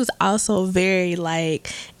Carrie too is also very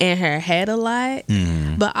like in her head a lot.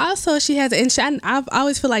 But also she has I've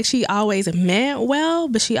always feel like she always meant well,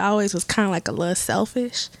 but she always was kind of like a little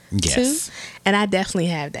selfish yes. too. And I definitely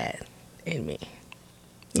have that in me.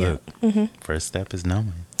 Yeah. Look, first step is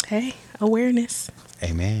knowing. Hey, awareness.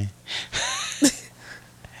 Amen.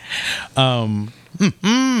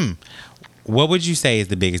 What would you say is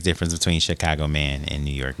the biggest difference between Chicago man and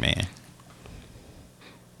New York man?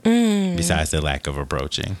 Besides the lack of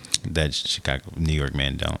approaching that New York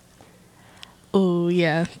men don't. Oh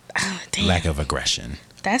yeah. Oh, damn. Lack of aggression.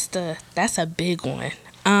 That's a big one.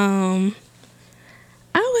 I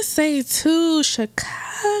would say too,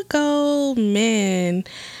 Chicago men,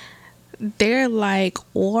 they're like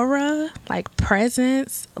aura, like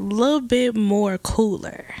presence, a little bit more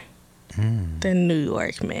cooler. than New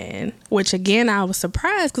York men. Which again, I was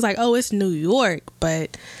surprised because like, oh, it's New York,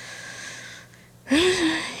 but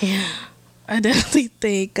yeah, I definitely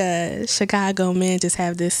think Chicago men just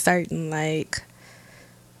have this certain like,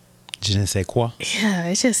 Je ne sais quoi. yeah,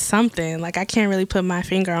 it's just something like I can't really put my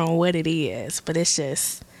finger on what it is, but it's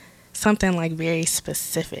just something like very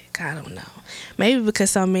specific. I don't know. Maybe because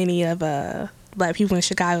so many of Black people in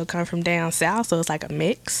Chicago come from down south, so it's like a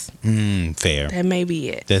mix. Fair. That may be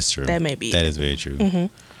it. That's true. That may be That it. is very true.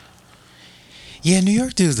 Yeah, New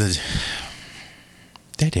York dudes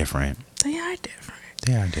they're different. They are different.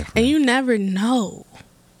 They are different. And you never know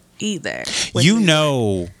either. with You New York.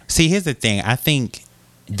 know, see, here's the thing. I think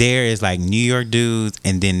there is like New York dudes,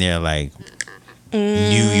 and then they're like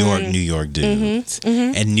New York dudes.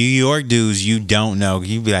 And New York dudes, you don't know.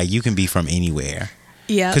 You be like, you can be from anywhere.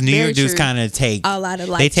 Yeah, Because New very York dudes true. kind of take A lot of,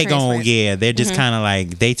 like, they take on transplants. they're just kind of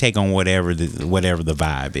like they take on whatever the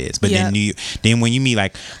vibe is. But Yep. then when you meet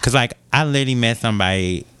like, because like I literally met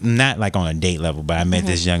somebody, not like on a date level, but I met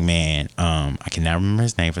this young man. I cannot remember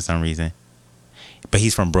his name for some reason, but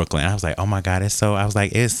he's from Brooklyn. I was like, oh my god, it's so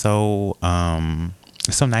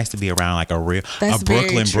nice to be around like a That's very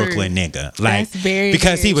Brooklyn true. nigga. Like, That's very,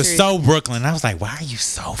 because he very was true. so Brooklyn. I was like, why are you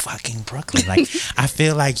so fucking Brooklyn? Like, I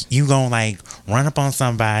feel like you gonna like run up on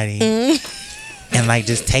somebody and like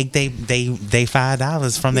just take they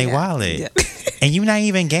 $5 from their Yeah. wallet. Yeah. And you not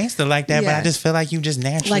even gangster like that, but Yeah. I just feel like you just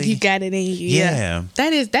naturally Like you got it in you. Yeah.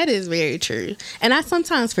 That is very true. And I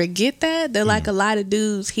sometimes forget that. There are like a lot of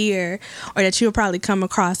dudes here or that you'll probably come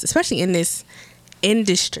across, especially in this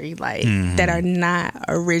industry, like that are not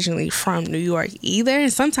originally from New York either.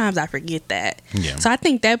 And sometimes I forget that. Yeah. So I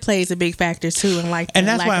think that plays a big factor too in like the And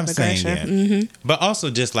that's lack why of I'm saying, aggression. yeah. But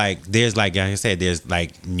also, just like there's like I said, there's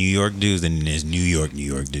like New York dudes and there's New York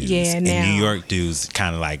dudes. Yeah, and now- New York dudes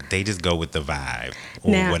kind of like they just go with the vibe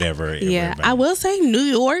or Now, whatever. Yeah. everybody- I will say New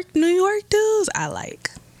York dudes I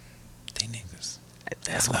like. They niggas.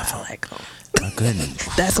 That's why I like them. My goodness,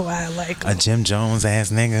 That's why I like a them. Jim Jones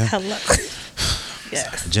ass nigga. Hello.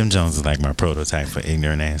 Yes. Jim Jones is like my prototype for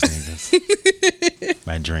ignorant ass niggas.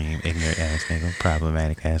 My dream ignorant ass nigga,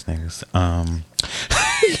 problematic ass niggas.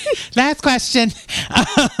 Last question.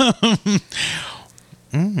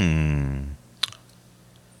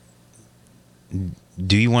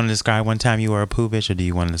 Do you want to describe one time you were a poo bitch, or do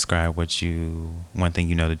you want to describe one thing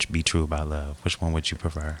you know to be true about love? Which one would you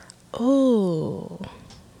prefer? Oh.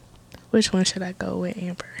 Which one should I go with,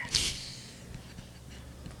 Amber?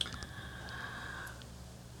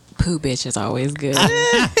 Poo bitch is always good.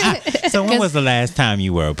 So when was the last time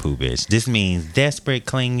you were a poo bitch? This means desperate,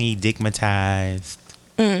 clingy, digmatized.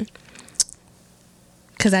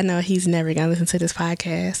 Because I know he's never going to listen to this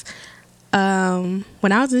podcast.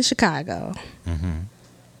 When I was in Chicago,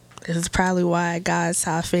 this is probably why God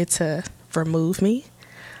saw fit to remove me.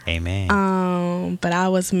 Amen. But I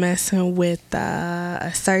was messing with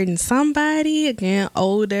a certain somebody, again,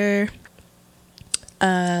 older,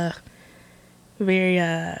 very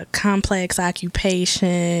complex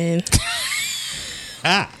occupation.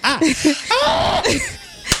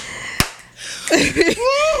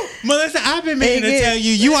 Melissa, I've been meaning to tell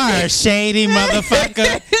you, you are a shady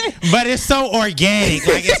motherfucker, but it's so organic.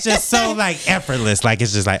 Like, it's just so, like, effortless. Like,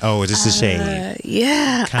 it's just like, oh, this is shade.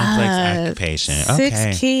 Yeah. Complex occupation. Okay.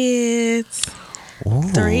 6 kids, Ooh.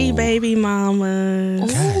 3 baby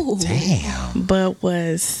mamas, Ooh. Damn. but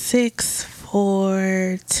was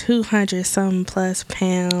 6'4", 200 something plus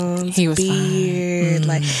pounds. He was beard,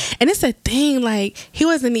 like, and it's a thing. Like,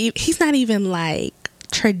 he's not even like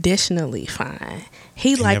traditionally fine.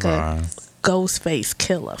 He like never a are. ghost face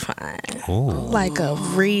killer fine. Ooh. Like a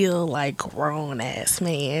real like grown ass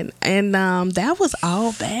man. And that was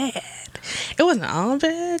all bad. It wasn't all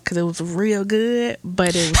bad because it was real good,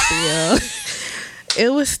 but it was still it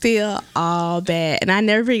was still all bad. And I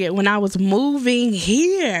never forget when I was moving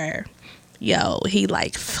here, yo, he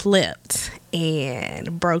like flipped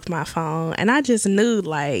and broke my phone, and I just knew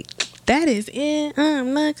like that is it.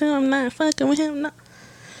 I'm not fucking with him. No.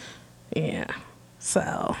 Yeah.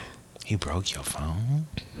 So He broke your phone?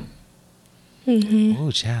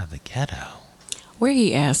 Ooh, child, the ghetto. Where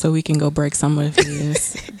he at so we can go break some of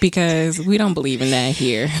his because we don't believe in that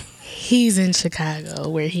here. he's in Chicago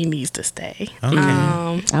where he needs to stay.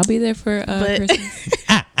 Okay. I'll be there for But Christmas.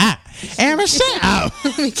 Amber, shut up.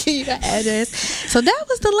 let me give you the address. So that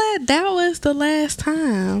was the last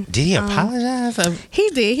time. Did he apologize? He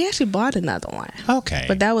did. He actually bought another one. Okay.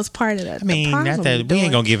 But that was part of the I mean, the not problem that we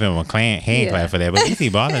ain't gonna give him a hand Yeah. clap for that, but at least he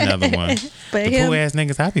bought another one. But The him- poor ass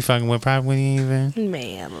niggas I be fucking with probably wouldn't even.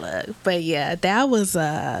 Man, look. But yeah, that was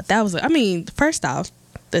I mean, first off,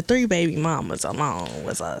 the 3 baby mamas alone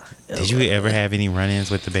was a. Did you ever have any run-ins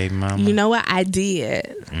with the baby mama? You know what? I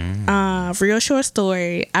did. Real short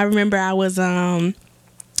story. I remember I was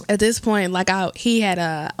at this point, like he had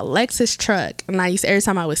a Lexus truck, and I used to, every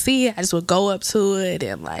time I would see it, I just would go up to it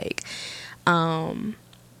and like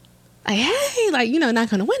hey, like, you know,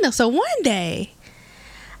 knock on the window. So one day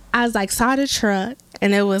I was like, saw the truck,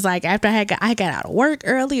 and it was like after I got out of work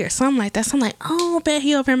early or something like that. So I'm like, oh, bet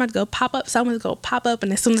he over here, I'm about to go pop up. So I went to go pop up,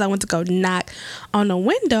 and as soon as I went to go knock on the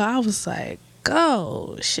window, I was like,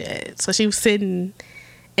 oh shit. So she was sitting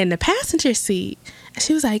in the passenger seat, and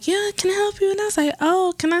she was like, yeah, can I help you? And I was like,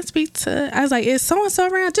 oh, can I speak to, I was like, is so and so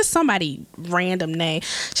around? Just somebody random name.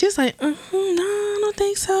 She was like, no, I don't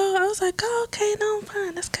think so. I was like, oh, okay, no, I'm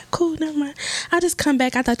fine, that's cool, never mind, I'll just come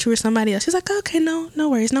back, I thought you were somebody else. She's like, okay, no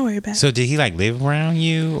worries about it. So did he like live around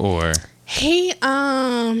you, or he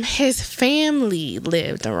his family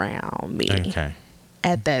lived around me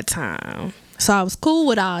at that time? So I was cool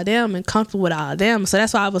with all of them and comfortable with all of them. So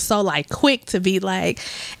that's why I was so like quick to be like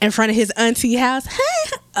in front of his auntie house.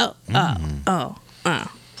 Hey,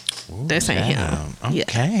 this ain't him. Okay.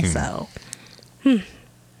 Yeah, so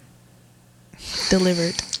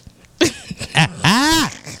delivered.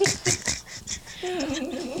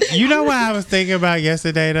 You know what I was thinking about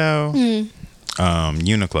yesterday though?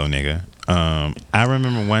 Uniqlo nigga. I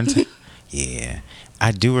remember one time. Yeah,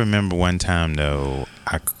 I do remember one time though.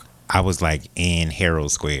 I was like in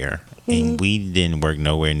Herald Square, and we didn't work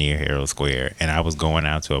nowhere near Herald Square, and I was going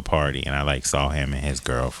out to a party, and I like saw him and his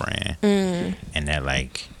girlfriend, and that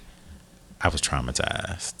like I was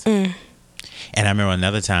traumatized. And I remember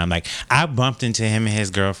another time, like I bumped into him and his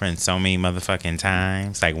girlfriend so many motherfucking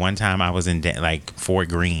times. Like one time I was in like Fort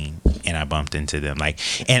Greene, and I bumped into them, like,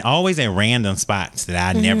 and always in random spots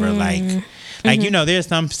that I never like you know, there's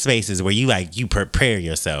some spaces where you like you prepare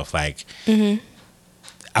yourself like.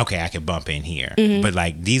 Okay, I could bump in here. But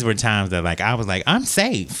like these were times that like I was like, I'm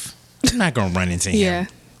safe. I'm not gonna run into him. Yeah.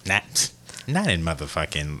 Not in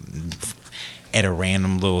motherfucking at a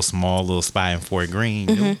random small little spot in Fort Greene.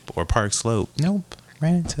 Nope. Or Park Slope. Nope.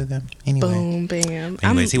 Ran into them. Anyway. Boom, bam.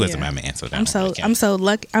 Anyways, he wasn't my man, so I'm so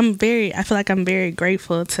lucky. I feel like I'm very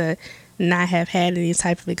grateful to not have had any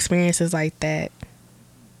type of experiences like that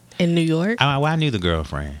in New York. I knew the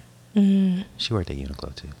girlfriend. She worked at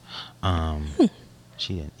Uniqlo too.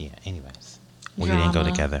 She didn't. Yeah. Anyways, we didn't go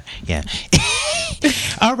together. Yeah.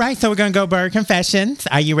 All right. So we're gonna go bird confessions.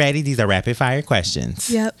 Are you ready? These are rapid fire questions.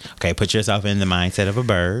 Yep. Okay. Put yourself in the mindset of a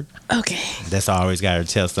bird. Okay. That's always got to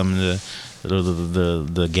tell some of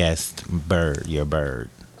the guest bird. Your bird.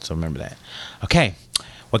 So remember that. Okay.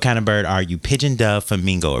 What kind of bird are you? Pigeon, dove,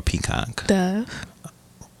 flamingo, or peacock? Dove.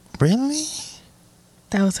 Really?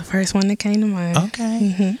 That was the first one that came to mind.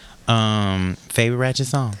 Okay. Favorite ratchet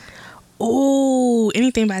song? Ooh,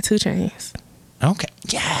 anything by 2 Chainz. Okay.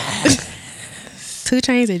 Yeah. 2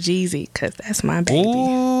 Chainz or Jeezy, because that's my baby.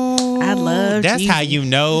 Ooh, I love That's Jeezy. how you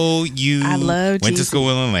know you went to school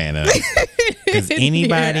in Atlanta. Because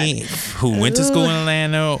anybody who went to school in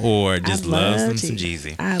Atlanta or just loves some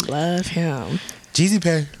Jeezy. I love him.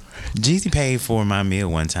 Jeezy paid for my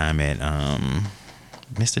meal one time at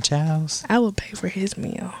Mr. Chow's. I would pay for his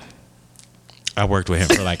meal. I worked with him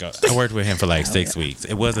for like 6 weeks.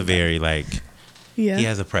 It was a very he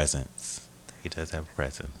has a presence. He does have a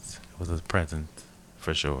presence. It was a presence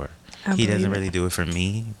for sure. He doesn't really do it for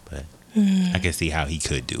me, but I can see how he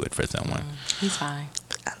could do it for someone. He's fine.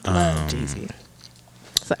 I love Jeezy.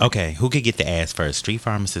 So, okay, who could get the ass first, street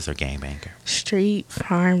pharmacist or gangbanger? Street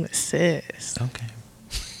pharmacist. Okay.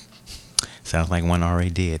 Sounds like one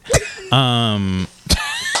already did.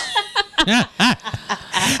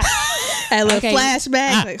 A little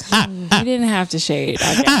flashback. You didn't have to shade,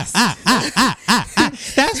 I guess.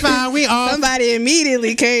 That's fine. We all Somebody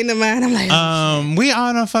immediately came to mind. I'm like, we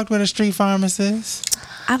all done fucked with a street pharmacist.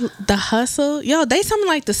 The hustle, yo, they some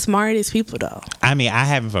like the smartest people though. I mean, I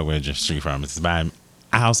haven't fucked with a street pharmacist, but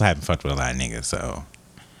I also haven't fucked with a lot of niggas, so.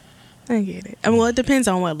 I get it. I mean, well, it depends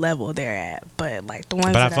on what level they're at, but like the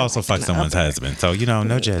ones. But I've also fucked someone's husband, so you know,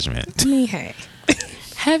 no judgment. I mean, hey.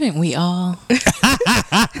 Haven't we all?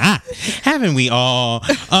 Haven't we all?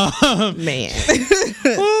 Man.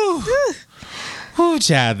 Ooh,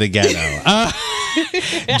 child, the ghetto.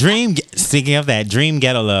 Speaking of that, Dream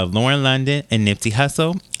Ghetto Love, Lauren London and Nipsey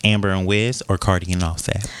Hussle, Amber and Wiz, or Cardi and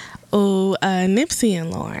Offset? Oh, Nipsey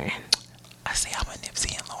and Lauren. I see, I'm a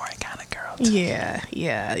Nipsey and Lauren kind of girl. Yeah.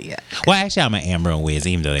 Well, actually, I'm an Amber and Wiz,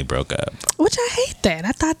 even though they broke up. Which I hate that.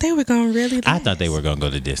 I thought they were going to really last. I thought they were going to go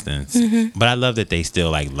the distance. But I love that they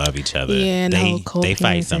still, love each other. Yeah, they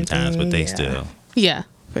fight sometimes, but they still. Yeah,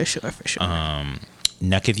 for sure.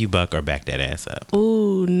 Nuck if you buck or back that ass up.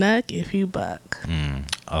 Ooh, Nuck if you buck.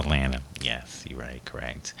 Atlanta. Yes, you're right.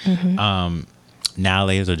 Correct. Mm-hmm. Now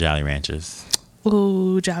Layers or Jolly Ranchers?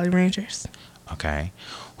 Ooh, Jolly Ranchers. Okay.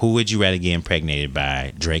 Who would you rather get impregnated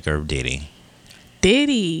by, Drake or Diddy?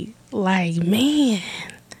 Diddy, like, man,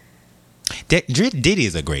 Diddy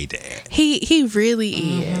is a great dad. he really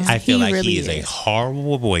is. I feel like really he is a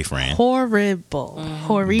horrible boyfriend, horrible.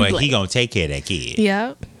 but he gonna take care of that kid.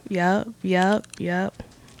 Yep.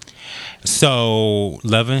 So,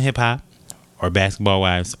 Love and Hip Hop, or Basketball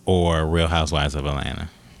Wives, or Real Housewives of Atlanta?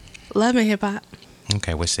 Love and Hip Hop.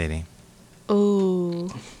 Okay, which city? Ooh.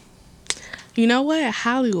 You know what?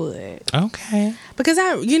 Hollywood. Okay. Because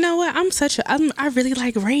I really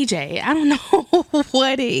like Ray J. I don't know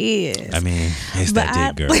what it is. I mean, it's but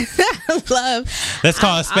that dick girl. I love. Let's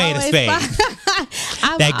call a spade a spade.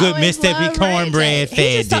 That good Mississippi cornbread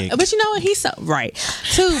fed dick. But you know what? He's so right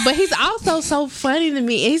too. But he's also so funny to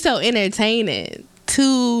me. And he's so entertaining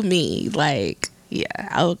to me. Like, yeah,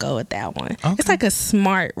 I would go with that one. Okay. It's like a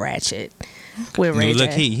smart ratchet with Ray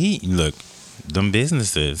Look, J. he look, them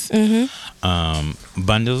businesses.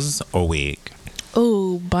 Bundles or wig?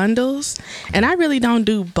 Ooh, bundles. And I really don't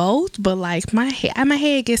do both, but like my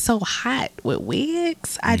head gets so hot with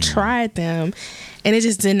wigs. I tried them and it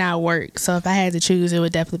just did not work. So if I had to choose, it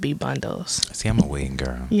would definitely be bundles. See, I'm a wig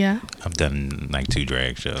girl. Yeah. I've done like 2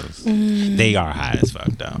 drag shows. They are hot as fuck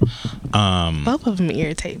though. Both of them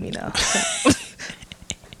irritate me though.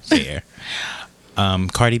 Fair.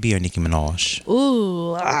 Cardi B or Nicki Minaj?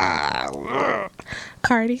 Ooh.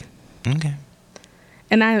 Cardi. Okay.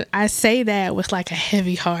 And I say that with like a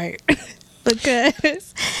heavy heart.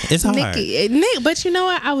 Because It's hard. But you know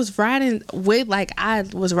what? I was riding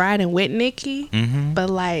with Nicki, but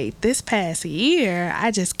like this past year, I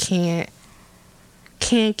just can't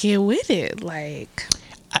get with it. Like,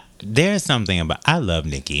 There's something about, I love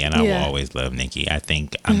Nicki and I will always love Nicki. I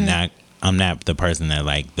think I'm not the person that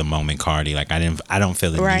like the moment Cardi, like I don't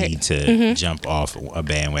feel the need to jump off a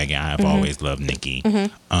bandwagon. I've always loved Nicki.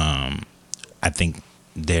 I think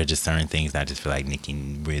there are just certain things that I just feel like Nicki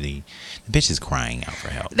really, the bitch is crying out for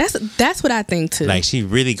help. that's what I think too. Like she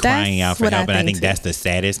really crying out for help, and I think too. that's the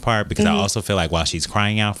saddest part because I also feel like while she's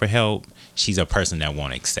crying out for help, she's a person that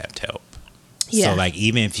won't accept help. Yeah. So like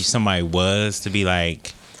even if somebody was to be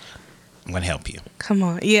like, I'm gonna help you. Come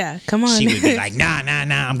on. She She would be like, nah,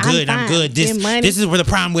 I'm good. I'm fine. good. Get money. This is where the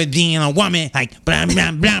problem with being a woman, like blah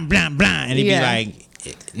blah blah blah blah. And it'd be like,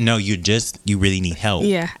 no, you really need help.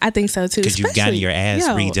 Yeah, I think so too. Because you've gotten your ass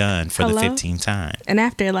Especially- redone for hello? the 15th time. And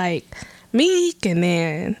after like Meek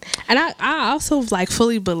and I also like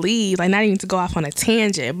fully believe, like not even to go off on a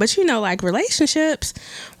tangent, but you know, like relationships,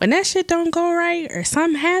 when that shit don't go right or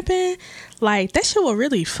something happen, like that shit will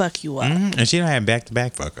really fuck you up. And she don't have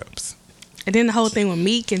back-to-back fuck-ups. And then the whole thing with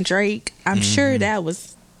Meek and Drake, I'm sure that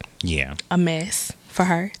was a mess for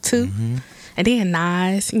her too. And then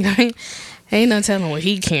Nas, you know, ain't no telling what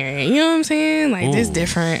he carrying. You know what I'm saying? Like this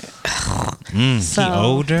different. So, he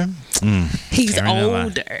older. He's Carrying a lot.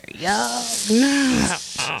 older, yo.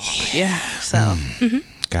 Yeah. So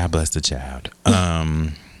God bless the child.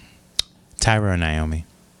 Tyra or Naomi?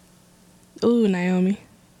 ooh, Naomi.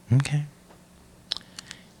 Okay.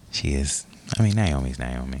 She is. I mean, Naomi's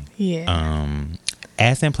Naomi. Yeah.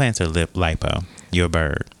 Ass implants or lip lipo? You're a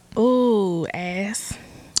bird. Ooh, ass.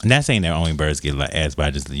 Not saying that only birds get ass,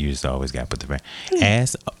 but you just always got to put the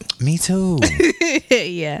ass. Me too.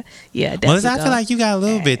 yeah. Well, I feel like you got a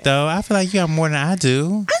little bit though. I feel like you got more than I do. I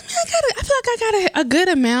mean, I feel like I got a good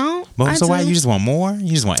amount. But so why you just want more? You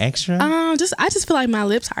just want extra? I just feel like my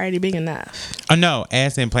lips are already big enough. Oh no,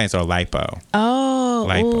 ass implants or lipo. Oh,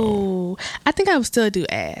 Lipo. ooh. I think I would still do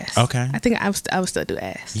ass. Okay. I think I would still do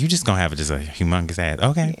ass. You just gonna have just a humongous ass.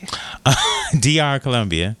 Okay. DR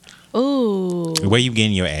Columbia. Ooh. Where you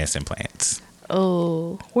getting your ass implants?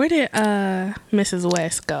 Oh, where did Mrs.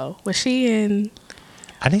 West go? Was she in?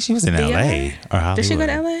 I think she was in LA or Hollywood. Did she go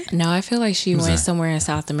to LA? No, I feel like she Who's went that? somewhere in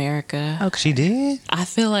South America. Okay. She did? I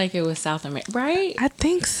feel like it was South America, right? I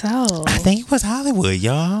think so. I think it was Hollywood,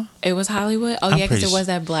 y'all. It was Hollywood. Oh I'm yeah, because pretty it was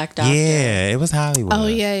that black doctor. Yeah, it was Hollywood. Oh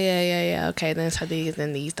yeah. Okay, then so these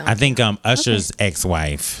don't. I think Usher's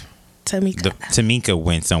ex-wife, Tamika. Tamika,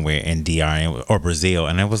 went somewhere in DR or Brazil,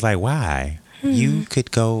 and it was like, why? You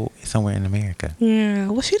could go somewhere in America. Yeah.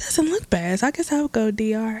 Well, she doesn't look bad. So I guess I would go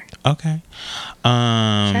DR. Okay.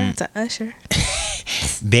 Shout out to Usher.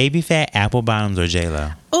 Baby fat, apple bottoms, or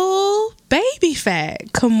J-Lo? Ooh, baby fat.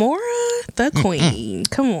 Kimora, the queen.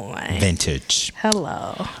 Come on. Vintage.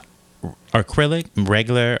 Hello. Acrylic,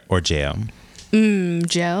 regular, or gel?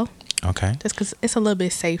 Gel. Okay. Just because it's a little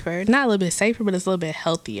bit safer. Not a little bit safer, but it's a little bit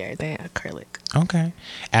healthier than acrylic. Okay.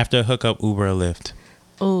 After a hookup, Uber or Lyft?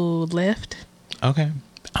 Ooh, Lyft. Okay.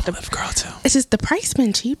 I'm a Lyft girl too. It's just the price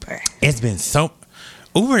been cheaper. It's been so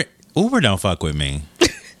Uber don't fuck with me.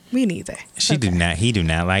 Me neither. He do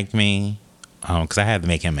not like me. Cause I had to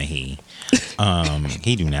make him a he.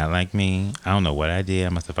 He do not like me. I don't know what I did. I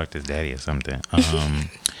must have fucked his daddy or something.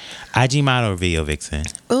 IG model or video vixen?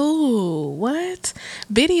 Ooh, what?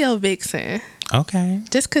 Video vixen. Okay.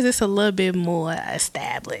 Just because it's a little bit more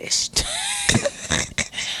established.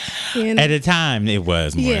 You know? At the time, it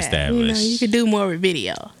was more established. You could do more with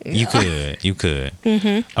video. You could.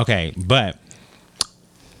 Mm-hmm. Okay, but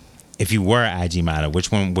if you were an IG model, which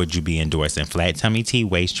one would you be endorsing? Flat Tummy Tea,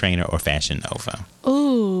 Waist Trainer, or Fashion Nova?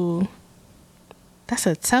 Ooh, that's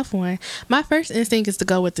a tough one. My first instinct is to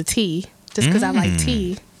go with the tea, just because I like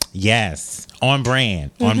tea. Yes, on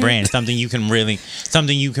brand, Something you can really.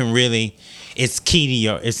 It's key to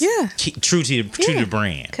your. It's true to the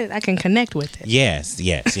brand. Because I can connect with it. Yes.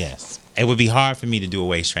 It would be hard for me to do a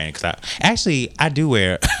waist trainer because I do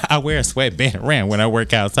wear a sweatband around when I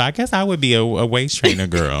work out. So I guess I would be a waist trainer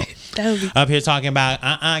girl. That would be up here talking about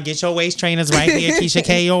get your waist trainers right here, Keisha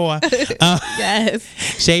Kayor. yes.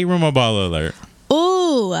 Shade Room or Ball Alert?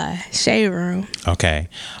 Ooh, Shade Room. Okay.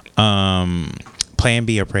 Plan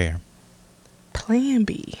B or prayer? Plan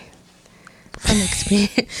B. From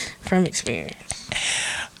experience.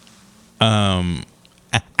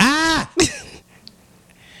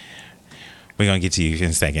 We're gonna get to you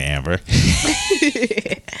in a second, Amber.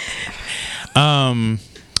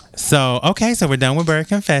 So we're done with bird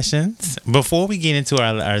confessions. Before we get into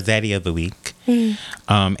our Zaddy of the week,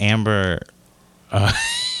 Amber.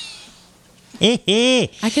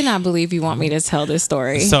 I cannot believe you want me to tell this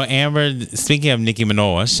story. So Amber, speaking of Nicki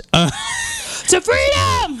Minaj, to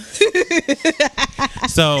freedom.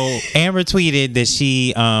 So Amber tweeted that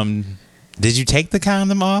she did you take the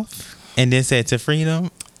condom off and then said to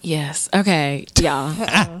freedom? Yes. Okay.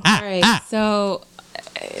 Yeah. All right. So,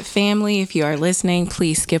 family, if you are listening,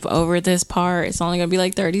 please skip over this part. It's only gonna be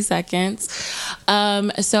like 30 seconds.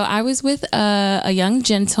 So I was with a young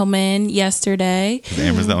gentleman yesterday.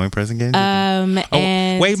 Amber's the only person getting dick.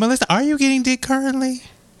 And wait, Melissa, are you getting dick currently?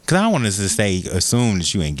 Because I don't want us to assume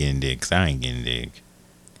that you ain't getting dick. Because I ain't getting dick.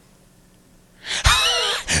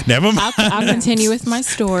 Never mind. I'll continue with my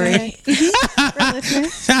story.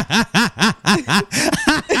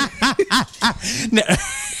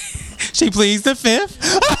 She pleads the fifth.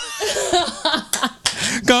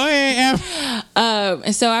 Go ahead,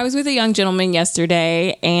 Em. So I was with a young gentleman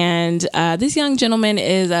yesterday, and this young gentleman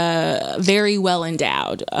is very well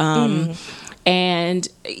endowed. And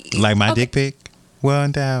like my dick pic, well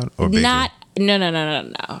endowed or bigger? Not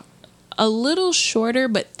no. A little shorter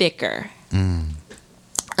but thicker.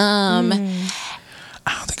 I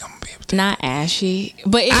don't think I'm gonna be able to. Not ashy,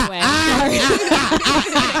 but anyway.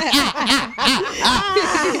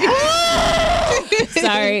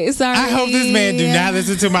 Sorry. I hope this man do not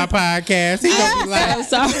listen to my podcast. He's gonna be like, I'm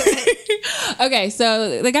sorry. Okay,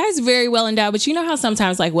 so the guy's very well endowed, but you know how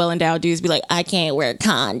sometimes like well endowed dudes be like, I can't wear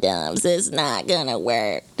condoms. It's not gonna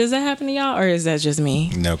work. Does that happen to y'all, or is that just me?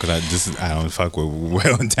 No, because I don't fuck with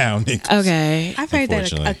well endowed niggas. Okay, I've heard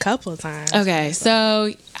that a couple of times. Okay,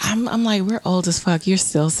 so I'm like, we're old as fuck. You're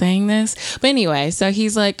still saying this, but anyway, so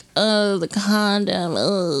he's like, oh, the condom.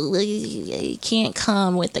 Oh, you can't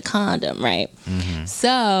come with the condom, right? Mm-hmm.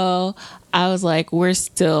 So I was like, we're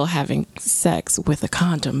still having sex with a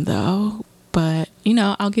condom though, but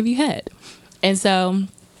I'll give you head. And so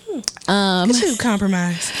could you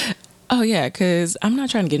compromise? Oh yeah, because I'm not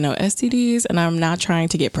trying to get no STDs and I'm not trying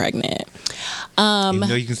to get pregnant. Even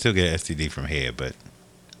though you can still get an STD from head, but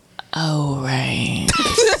oh right.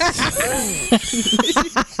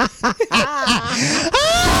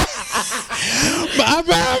 I'm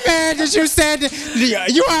mad that you said that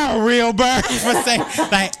you are a real bird for saying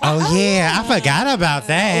like, oh yeah, I forgot about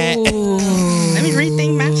that. Let me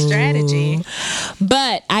rethink my strategy.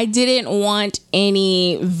 But I didn't want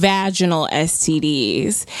any vaginal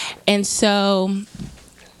STDs, and so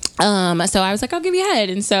I was like, I'll give you head.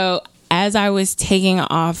 And so as I was taking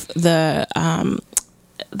off the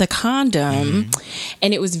condom,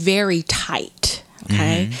 and it was very tight.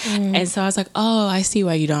 Okay. Mm-hmm. And so I was like, oh, I see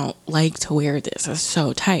why you don't like to wear this. It's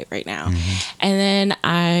so tight right now. Mm-hmm. And then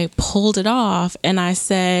I pulled it off and I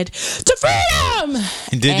said, to freedom!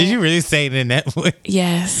 Did you really say it in that way?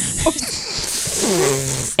 Yes.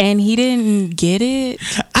 and he didn't get it.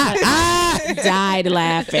 I died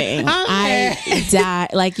laughing. I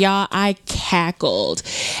died. Like, y'all, I cackled.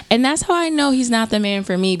 And that's how I know he's not the man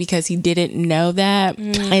for me, because he didn't know that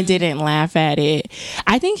and didn't laugh at it.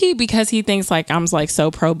 I think because he thinks like I'm like so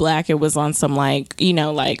pro-black, it was on some like, you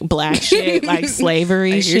know, like black shit, like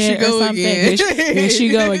slavery Like, here she shit or go something. again. Here she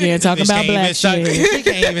go again, talking about black shit. She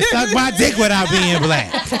can't even suck my dick without being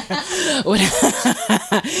black.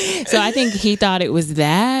 So I think he thought it was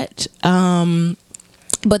that.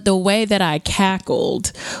 But the way that I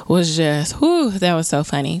cackled was just, whew, that was so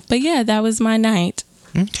funny. But yeah, that was my night.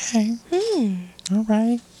 Okay. All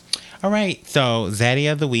right. All right. So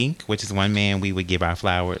Zaddy of the week, which is one man we would give our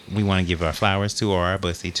flower. We want to give our flowers to, or our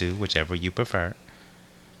bussy to, whichever you prefer.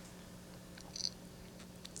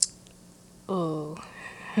 Oh.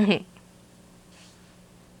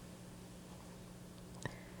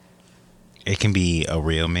 It can be a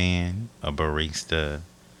real man, a barista,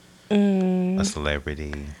 a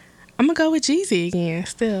celebrity. I'm gonna go with Jeezy again.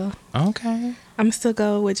 Still, Okay. I'm still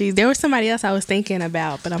go with Jeezy. There was somebody else I was thinking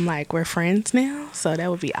about, but I'm like, we're friends now, so that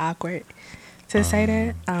would be awkward to say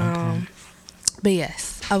that. Okay. But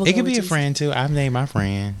yes, I will. It go could with be a Jeezy. friend too. I've named my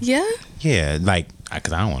friend. Yeah, Yeah, like,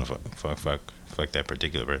 because I don't want to fuck that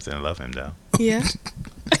particular person. I love him though. yeah,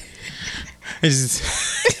 It's just,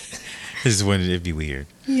 it's just when it'd be weird.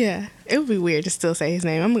 yeah. It would be weird to still say his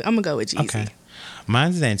name. I'm gonna go with Jeezy. Okay.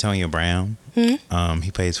 Mine's Antonio Brown.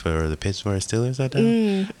 He plays for the Pittsburgh Steelers, I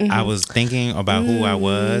think. I was thinking about who I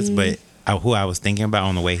was, but who I was thinking about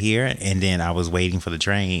on the way here, and then I was waiting for the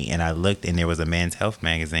train, and I looked, and there was a Men's Health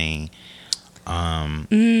magazine.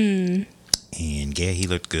 And yeah, he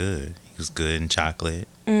looked good. He was good in chocolate.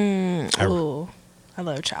 Oh, I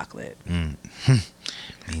love chocolate. Me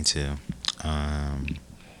too.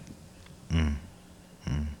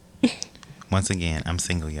 Once again, I'm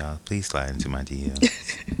single, y'all. Please slide into my DMs.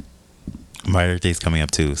 My birthday's coming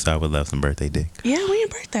up too, so I would love some birthday dick. Yeah, when your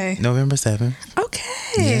birthday? November 7th. Okay.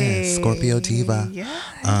 Yeah, Scorpio Tiva. Yeah.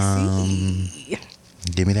 I see.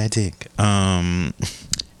 Give me that dick.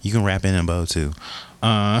 You can rap in a bow too.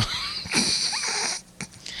 All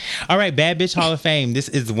right, Bad Bitch Hall of Fame. This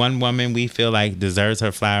is one woman we feel like deserves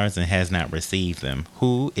her flowers and has not received them.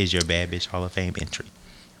 Who is your Bad Bitch Hall of Fame entry?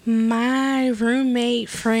 My roommate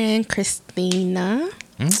friend Christina.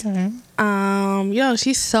 Okay. Yo,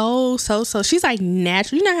 she's so she's like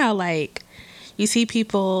natural. You know how like you see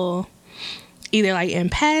people either like in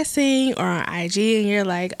passing or on IG and you're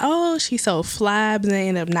like, oh, she's so fly, but they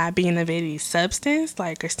end up not being of any substance.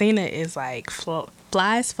 Like Christina is like fly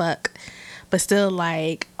as fuck, but still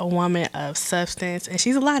like a woman of substance, and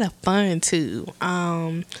she's a lot of fun too.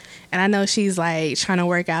 And I know she's like trying to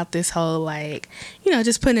work out this whole like, you know,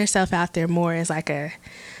 just putting herself out there more as like a,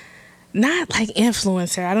 not like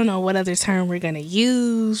influencer. I don't know what other term we're gonna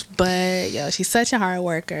use, but yo, she's such a hard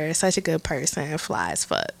worker, such a good person, fly as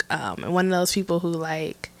fuck. And one of those people who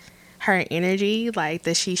like her energy, like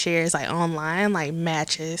that she shares like online, like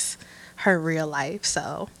matches her real life.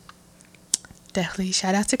 So definitely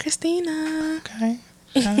shout out to Christina. Okay.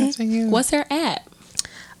 Shout out to you. What's her at?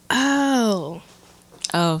 Oh,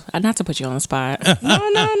 not to put you on the spot. no,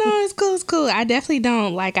 it's cool. I definitely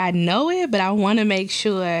don't like, I know it, but I want to make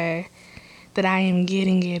sure that I am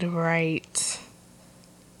getting it right.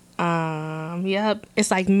 Yep,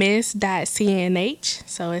 it's like miss.cnh,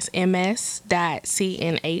 so it's ms.cnh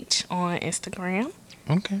on Instagram.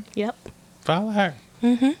 Okay. Yep. Follow her.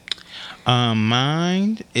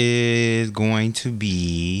 Mine is going to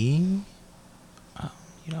be.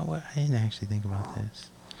 You know what? I didn't actually think about this.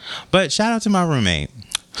 But shout out to my roommate.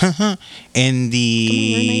 And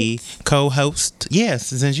the co-host. Yes,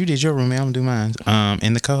 since you did your roommate, I'm gonna do mine.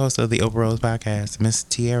 And the co-host of the Oprah Rose podcast, Miss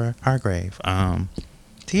Tiara Hargrave.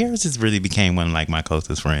 Tiara just really became one of like my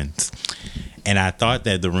closest friends. And I thought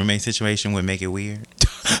that the roommate situation would make it weird.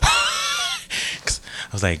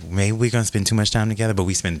 I was like, maybe we're gonna spend too much time together, but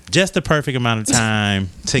we spend just the perfect amount of time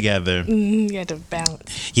together. You had to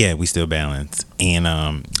balance. Yeah, we still balance. And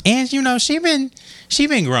you know, she been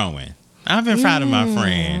growing. I've been proud of my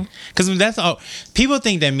friend, because that's all. People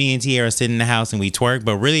think that me and Tiara sit in the house and we twerk,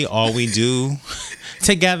 but really all we do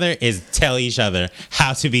together is tell each other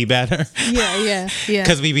how to be better. Yeah.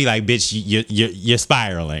 Because we be like, bitch, you're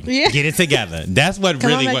spiraling. Yeah. Get it together. That's what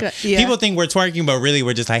Come really. on back up. Yeah. People think we're twerking, but really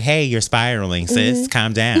we're just like, hey, you're spiraling, sis.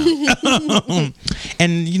 Calm down.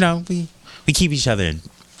 And you know, we keep each other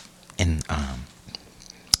in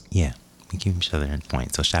yeah. We keep each other in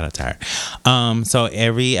point. So shout out to her. So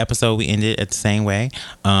every episode we end it at the same way.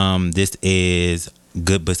 This is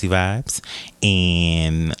Good Bussy Vibes,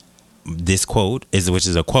 and this quote which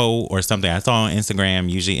is a quote or something I saw on Instagram,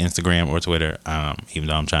 usually Instagram or Twitter. Even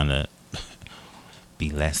though I'm trying to be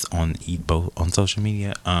less on both on social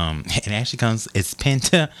media. It actually it's pinned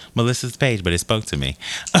to Melissa's page, but it spoke to me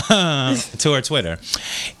to her Twitter.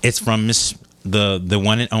 It's from the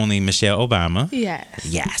one and only Michelle Obama.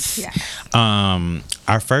 Yes.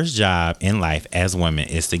 Our first job in life as women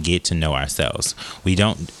is to get to know ourselves. We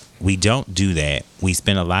don't do that. We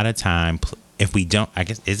spend a lot of time. If we don't, I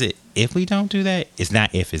guess, is it if we don't do that? It's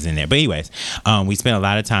not if is in there. But anyways, we spend a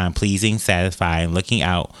lot of time pleasing, satisfying, looking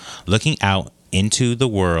out into the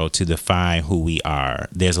world to define who we are.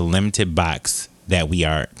 There's a limited box that we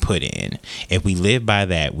are put in. If we live by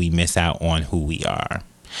that, we miss out on who we are.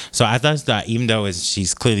 So I thought, even though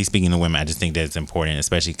she's clearly speaking to women, I just think that it's important,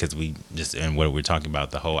 especially because we just, and what we're talking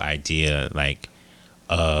about, the whole idea like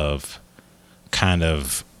of kind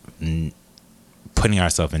of putting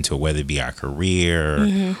ourselves into whether it be our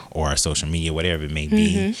career or our social media, whatever it may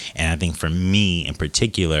be. And I think for me in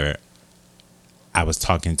particular, I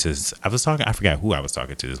forgot who I was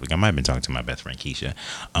talking to this week. I might have been talking to my best friend Keisha.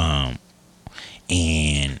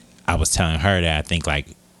 And I was telling her that I think like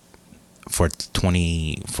for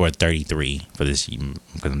 33 for this year,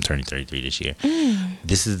 because I'm turning 33 this year.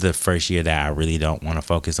 This is the first year that I really don't want to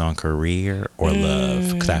focus on career or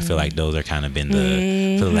love, because I feel like those are kind of been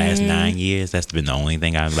for the last 9 years. That's been the only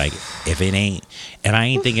thing I'm like, if I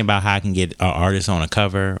ain't thinking about how I can get an artist on a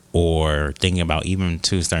cover, or thinking about, even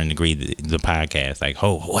to a certain degree, the podcast, like,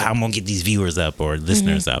 how I'm gonna get these viewers up or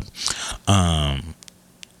listeners up.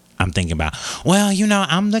 I'm thinking about,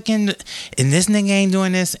 I'm looking, and this nigga ain't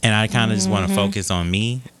doing this, and I kind of just want to focus on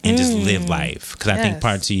me and just live life. Because I think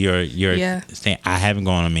part to your thing, I haven't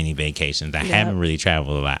gone on many vacations. I haven't really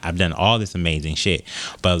traveled a lot. I've done all this amazing shit,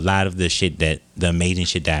 but a lot of the amazing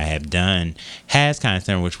shit that I have done has kind of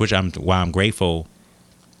turned, which while I'm grateful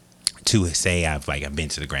to say I've been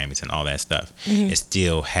to the Grammys and all that stuff, it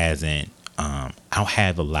still hasn't. I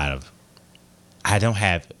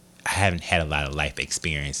haven't had a lot of life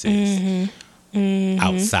experiences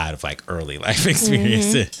outside of like early life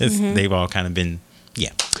experiences. They've all kind of been,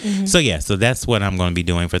 So that's what I'm going to be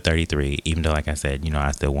doing for 33. Even though, like I said,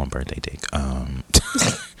 I still want birthday dick.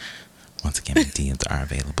 Once again, my DMs are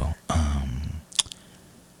available.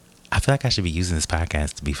 I feel like I should be using this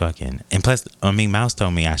podcast to be fucking. And plus, Mouse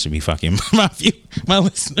told me I should be fucking my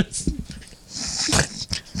listeners.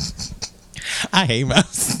 I hate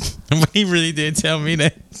Mouse. But he really did tell me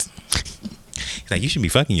that. He's like, you should be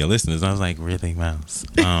fucking your listeners. I was like, really, Mouse?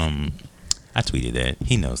 I tweeted that.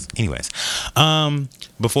 He knows. Anyways,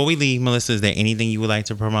 before we leave, Melissa, is there anything you would like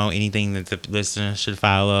to promote? Anything that the listeners should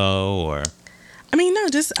follow, or no,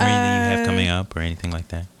 just or anything you have coming up, or anything like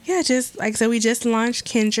that? Yeah, just like I said, we just launched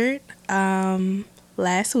Kindred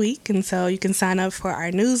last week, and so you can sign up for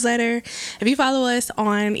our newsletter. If you follow us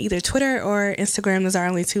on either Twitter or Instagram, those are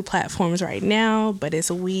only two platforms right now, but it's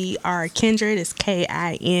We Are Kindred. It's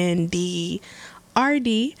KINDRD,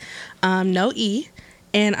 no E.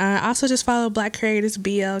 And also just follow Black Creatives,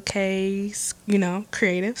 BLKs,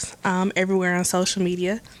 creatives, everywhere on social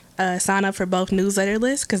media. Sign up for both newsletter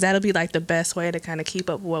lists, because that'll be like the best way to kind of keep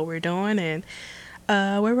up what we're doing and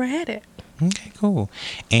where we're headed. Okay, cool.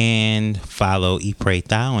 And follow Eat Pray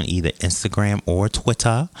Thou on either Instagram or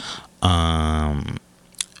Twitter. Or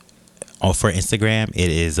for Instagram, it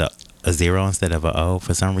is a 0 instead of a O.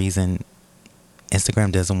 For some reason,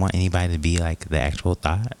 Instagram doesn't want anybody to be like the actual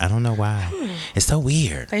thought. I don't know why. It's so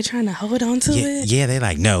weird. They trying to hold on to it? Yeah, they're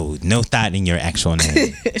like, no thought in your actual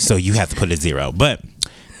name. So you have to put a 0. But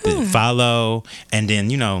follow, and then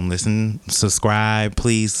listen, subscribe.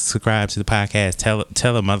 Please subscribe to the podcast. Tell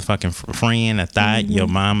a motherfucking friend, a thought, your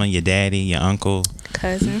mama, your daddy, your uncle,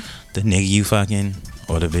 cousin, the nigga you fucking,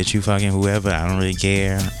 or the bitch you fucking, whoever. I don't really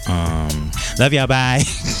care. Love y'all. Bye.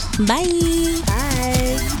 Bye.